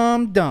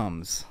 dum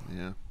dums.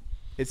 Yeah.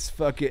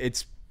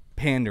 It's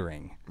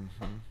pandering.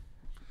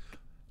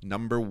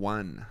 Number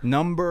 1.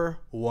 Number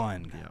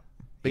 1. Yeah.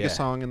 Biggest Yeah.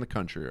 song in the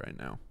country right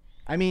now.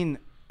 I mean,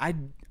 I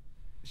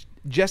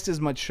just as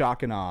much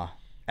shock and awe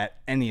at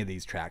any of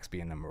these tracks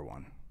being number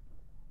 1.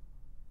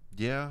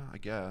 Yeah, I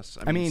guess.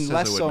 I mean, SZA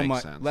less would so make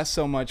much, sense. less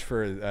so much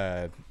for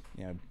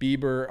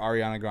Bieber,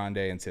 Ariana Grande,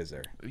 and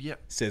Scissor. Yeah.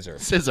 Scissor.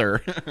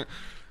 Scissor.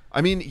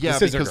 I mean, yeah,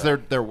 Scissor because Girl.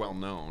 they're well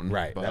known.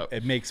 Right. But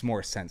It makes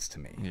more sense to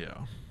me.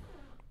 yeah.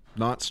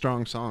 Not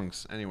strong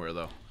songs anywhere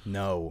though.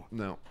 No.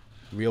 No.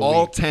 Real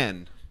All weak.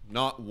 10.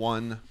 Not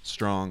one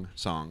strong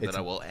song It's- that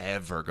I will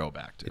ever go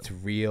back to. It's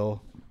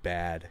real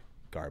bad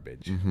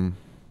garbage. Mm-hmm.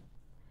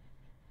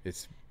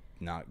 It's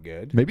not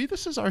good. Maybe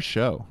this is our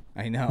show.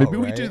 I know. Maybe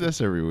we right? do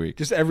this every week.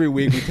 Just every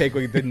week we take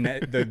like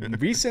the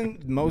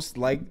recent most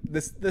like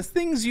the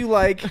things you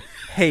like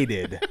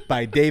hated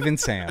by Dave and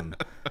Sam.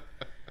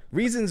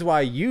 Reasons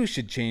why you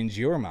should change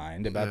your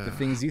mind about the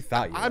things you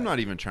thought you I'm liked. not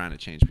even trying to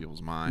change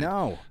people's mind.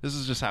 No. This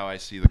is just how I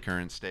see the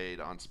current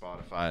state on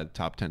Spotify, the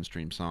top 10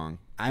 stream song.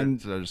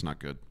 They're just not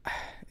good.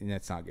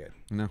 That's not good.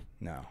 No.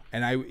 No.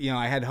 And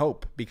I had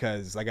hope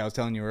because like I was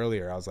telling you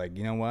earlier, I was like,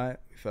 you know what?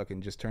 We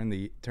fucking just turned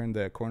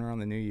the corner on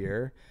the new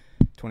year.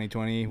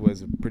 2020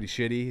 was pretty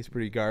shitty. It's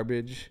pretty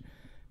garbage.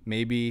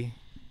 Maybe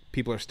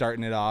People are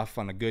starting it off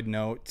on a good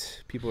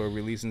note. People are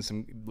releasing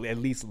some, at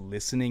least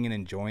listening and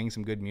enjoying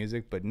some good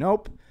music. But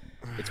nope,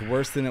 it's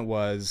worse than it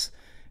was.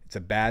 It's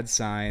a bad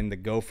sign. The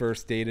gopher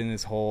stayed in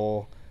his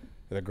hole,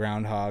 or the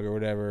groundhog or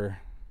whatever.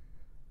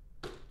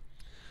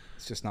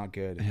 It's just not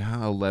good. Yeah,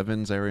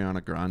 11's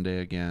Ariana Grande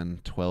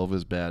again. 12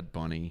 is Bad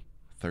Bunny.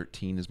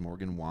 13 is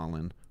Morgan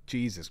Wallen.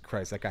 Jesus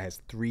Christ, that guy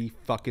has 3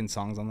 fucking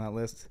songs on that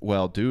list.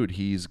 Well, dude,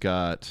 he's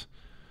got...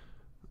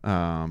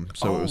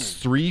 It was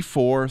 3,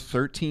 4,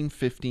 13,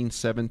 15,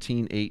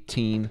 17,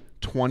 18,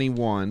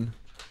 21,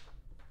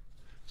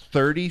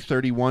 30,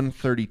 31,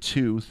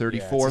 32,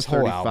 34, his whole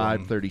 35,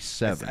 album.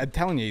 37. I'm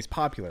telling you, he's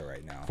popular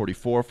right now.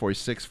 44,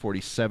 46,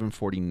 47,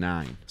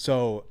 49.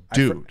 So,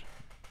 Dude.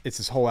 It's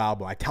his whole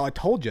album. I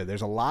told you,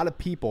 there's a lot of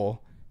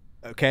people,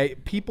 okay?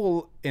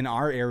 People in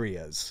our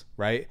areas,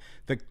 right?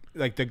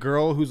 The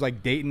girl who's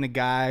like dating the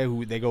guy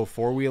who they go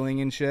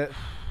 4-wheeling and shit.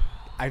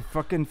 I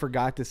fucking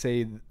forgot to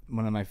say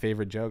one of my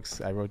favorite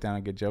jokes. I wrote down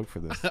a good joke for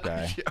this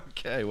guy.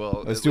 Okay,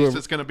 well, Let's at do least it.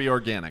 it's going to be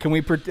organic. Can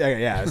we?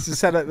 Yeah, let's just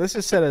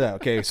set it up.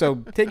 Okay, so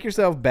take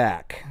yourself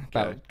back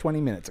about 20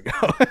 minutes ago.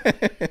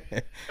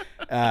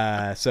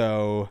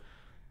 So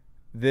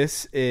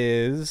this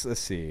is. Let's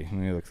see. Let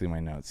me look through my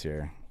notes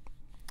here.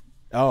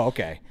 Oh,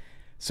 okay.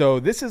 So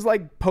this is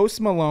like Post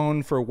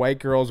Malone for white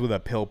girls with a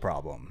pill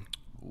problem.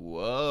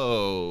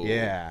 Whoa.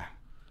 Yeah.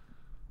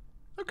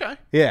 Okay.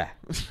 Yeah.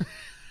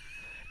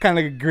 Kind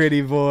of like a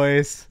gritty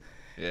voice,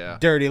 Yeah.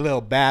 dirty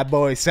little bad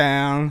boy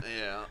sound.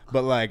 Yeah.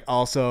 But like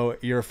also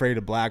you're afraid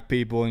of black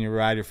people and you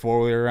ride your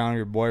 4-wheeler around with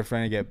your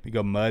boyfriend and you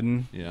go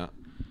mudding. Yeah.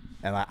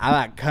 And like I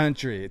like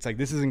country. It's like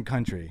this isn't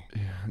country.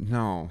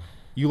 No.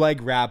 You like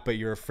rap, but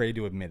you're afraid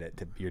to admit it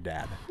to your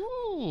dad.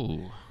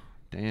 Ooh.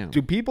 Damn.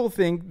 Do people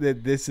think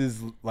that this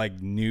is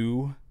like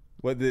new?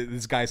 What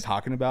this guy's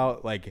talking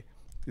about? Like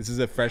this is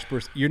a fresh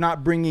person. You're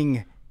not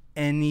bringing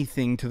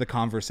anything to the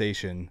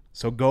conversation,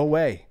 so go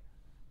away.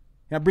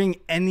 You're not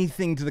bringing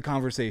anything to the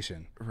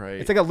conversation. Right.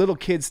 It's like a little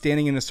kid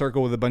standing in a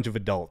circle with a bunch of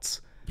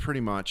adults. Pretty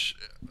much.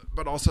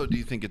 But also, do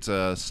you think it's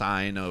a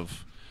sign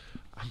of...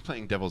 I'm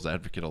playing devil's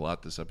advocate a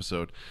lot this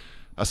episode.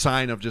 A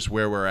sign of just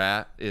where we're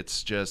at.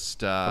 It's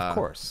just... Of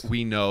course.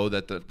 We know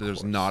that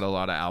there's not a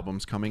lot of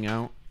albums coming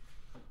out.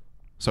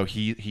 So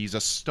he's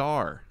a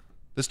star.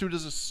 This dude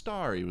is a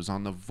star. He was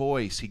on The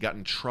Voice. He got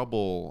in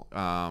trouble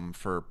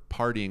for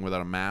partying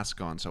without a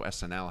mask on. So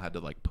SNL had to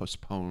like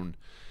postpone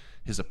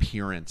his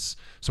appearance.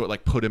 So it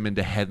like put him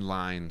into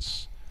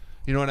headlines.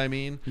 You know what I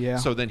mean? Yeah.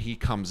 So then he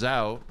comes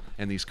out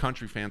and these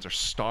country fans are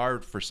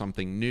starved for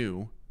something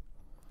new.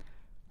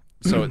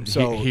 So,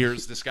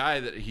 here's this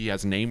guy that he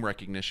has name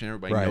recognition.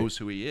 Everybody Right. knows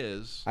who he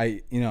is.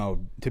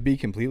 To be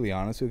completely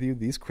honest with you,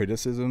 these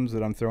criticisms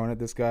that I'm throwing at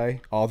this guy,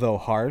 although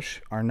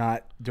harsh, are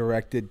not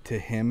directed to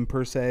him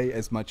per se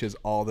as much as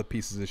all the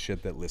pieces of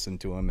shit that listen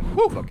to him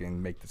and fucking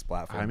make this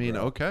platform. I mean,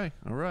 grow. okay.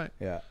 All right.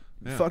 Yeah.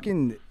 Yeah.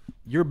 Fucking,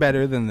 you're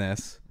better than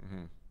this.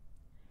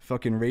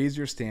 Fucking raise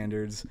your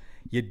standards.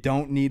 You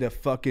don't need a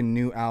fucking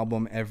new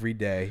album every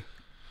day.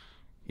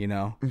 You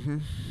know?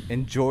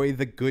 Enjoy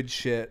the good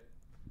shit,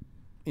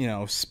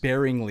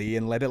 sparingly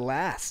and let it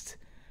last.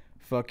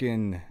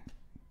 Fucking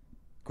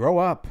grow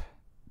up.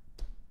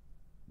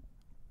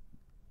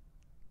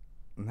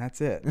 And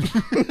that's it.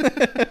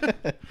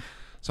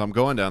 So I'm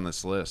going down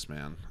this list,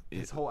 man.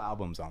 His whole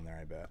album's on there,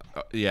 I bet.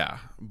 Yeah,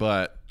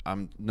 but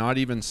I'm not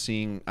even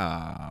seeing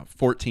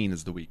 14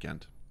 is The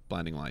Weeknd,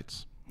 Blinding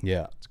Lights.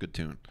 Yeah. It's a good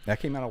tune. That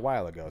came out a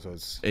while ago, so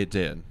it's It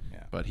did.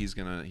 Yeah. But he's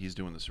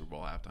doing the Super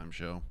Bowl halftime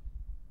show.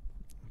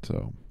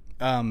 So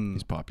um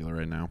he's popular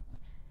right now.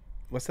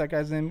 what's that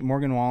guy's name?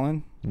 Morgan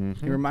Wallen.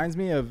 He reminds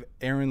me of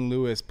Aaron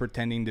Lewis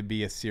pretending to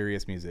be a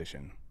serious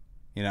musician.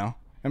 You know?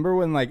 Remember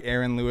when like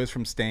Aaron Lewis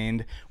from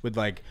Stained would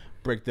like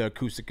break the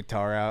acoustic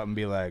guitar out and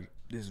be like,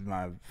 this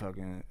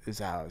is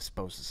how it's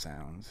supposed to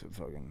sound. So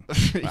fucking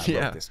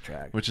I wrote this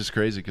track. Which is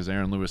crazy because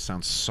Aaron Lewis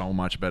sounds so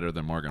much better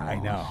than Morgan I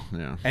Wallen. know.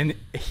 Yeah. And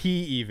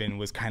he even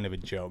was kind of a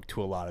joke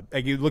to a lot of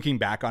like looking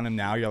back on him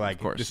now, you're like,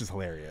 course. this is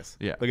hilarious.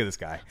 Yeah. Look at this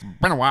guy.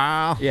 Been a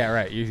while. Yeah,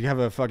 right. You have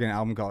a fucking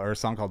album called or a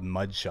song called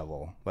Mud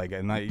Shovel. Like,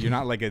 and like, you're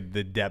not like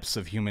the depths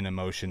of human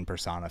emotion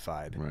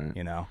personified. Right.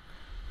 You know.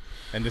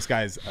 And this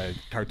guy's a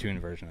cartoon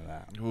version of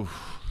that. Oof.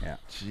 Yeah.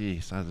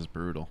 Jeez, that is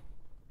brutal.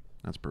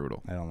 That's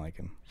brutal. I don't like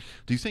him.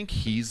 Do you think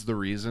he's the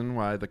reason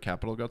why the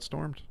Capitol got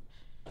stormed?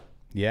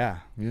 Yeah.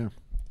 Yeah.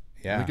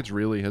 Yeah. I think it's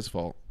really his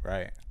fault.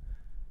 Right.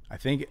 I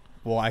think.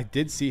 Well, I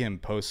did see him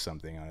post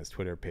something on his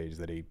Twitter page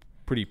that he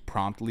pretty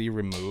promptly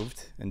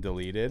removed and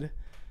deleted.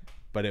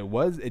 But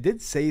it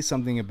did say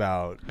something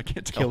about I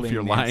can't tell killing if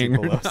you're Nancy lying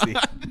or Pelosi.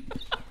 not.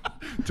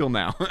 Till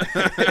now.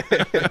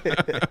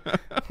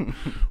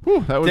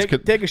 Whew, that was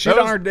Take a shit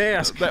on our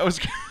desk. That was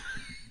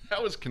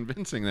that was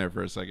convincing there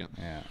for a second.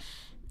 Yeah.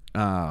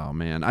 Oh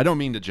man, I don't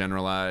mean to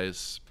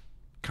generalize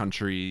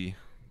country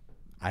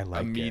I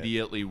like it.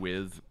 immediately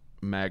with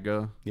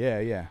MAGA, Yeah,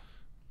 yeah.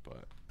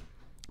 but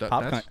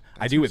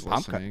I do with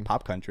who's listening.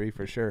 pop country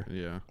for sure.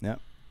 Yeah. Yep.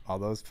 All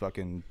those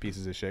fucking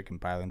pieces of shit can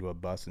pile into a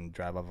bus and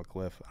drive off a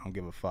cliff. I don't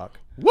give a fuck.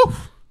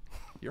 Woof.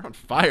 You're on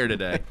fire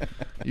today.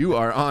 You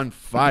are on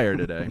fire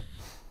today.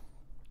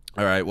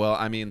 All right. Well,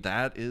 I mean,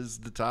 that is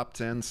the top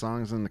 10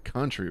 songs in the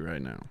country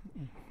right now.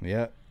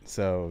 Yeah.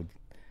 So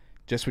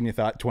just when you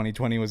thought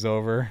 2020 was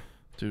over.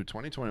 Dude,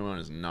 2021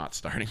 is not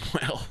starting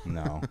well.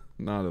 No.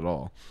 Not at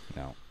all.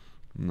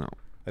 No.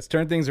 Let's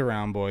turn things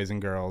around, boys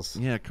and girls.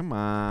 Yeah, come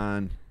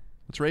on.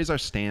 Let's raise our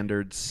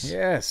standards.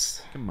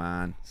 Yes. Come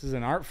on. This is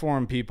an art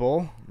form,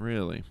 people.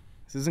 Really?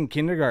 This isn't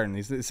kindergarten.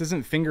 This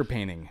isn't finger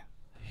painting.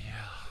 Yeah.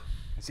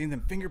 I've seen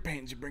them finger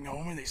paintings you bring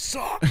home and they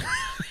suck.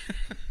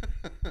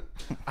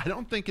 I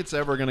don't think it's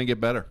ever going to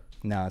get better.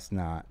 No, it's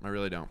not. I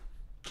really don't.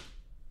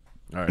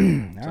 All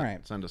right. All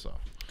right. Send us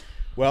off.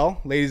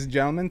 Well, ladies and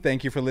gentlemen,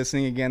 thank you for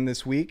listening again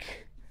this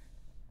week.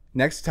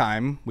 Next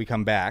time we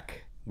come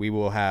back, we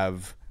will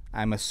have,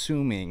 I'm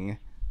assuming,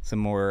 some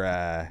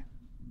more,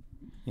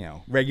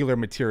 regular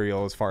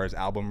material as far as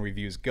album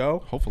reviews go.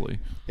 Hopefully.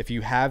 If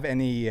you have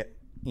any, if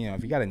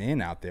you got an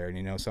in out there and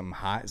you know something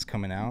hot is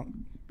coming out,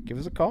 give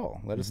us a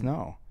call. Let us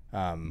know.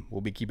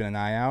 We'll be keeping an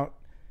eye out.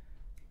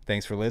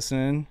 Thanks for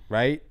listening.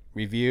 Write,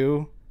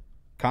 review,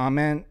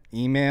 comment,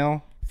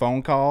 email,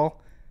 phone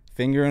call,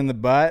 finger in the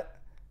butt.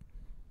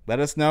 Let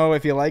us know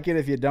if you like it,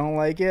 if you don't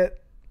like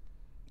it.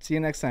 See you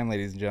next time,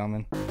 ladies and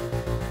gentlemen.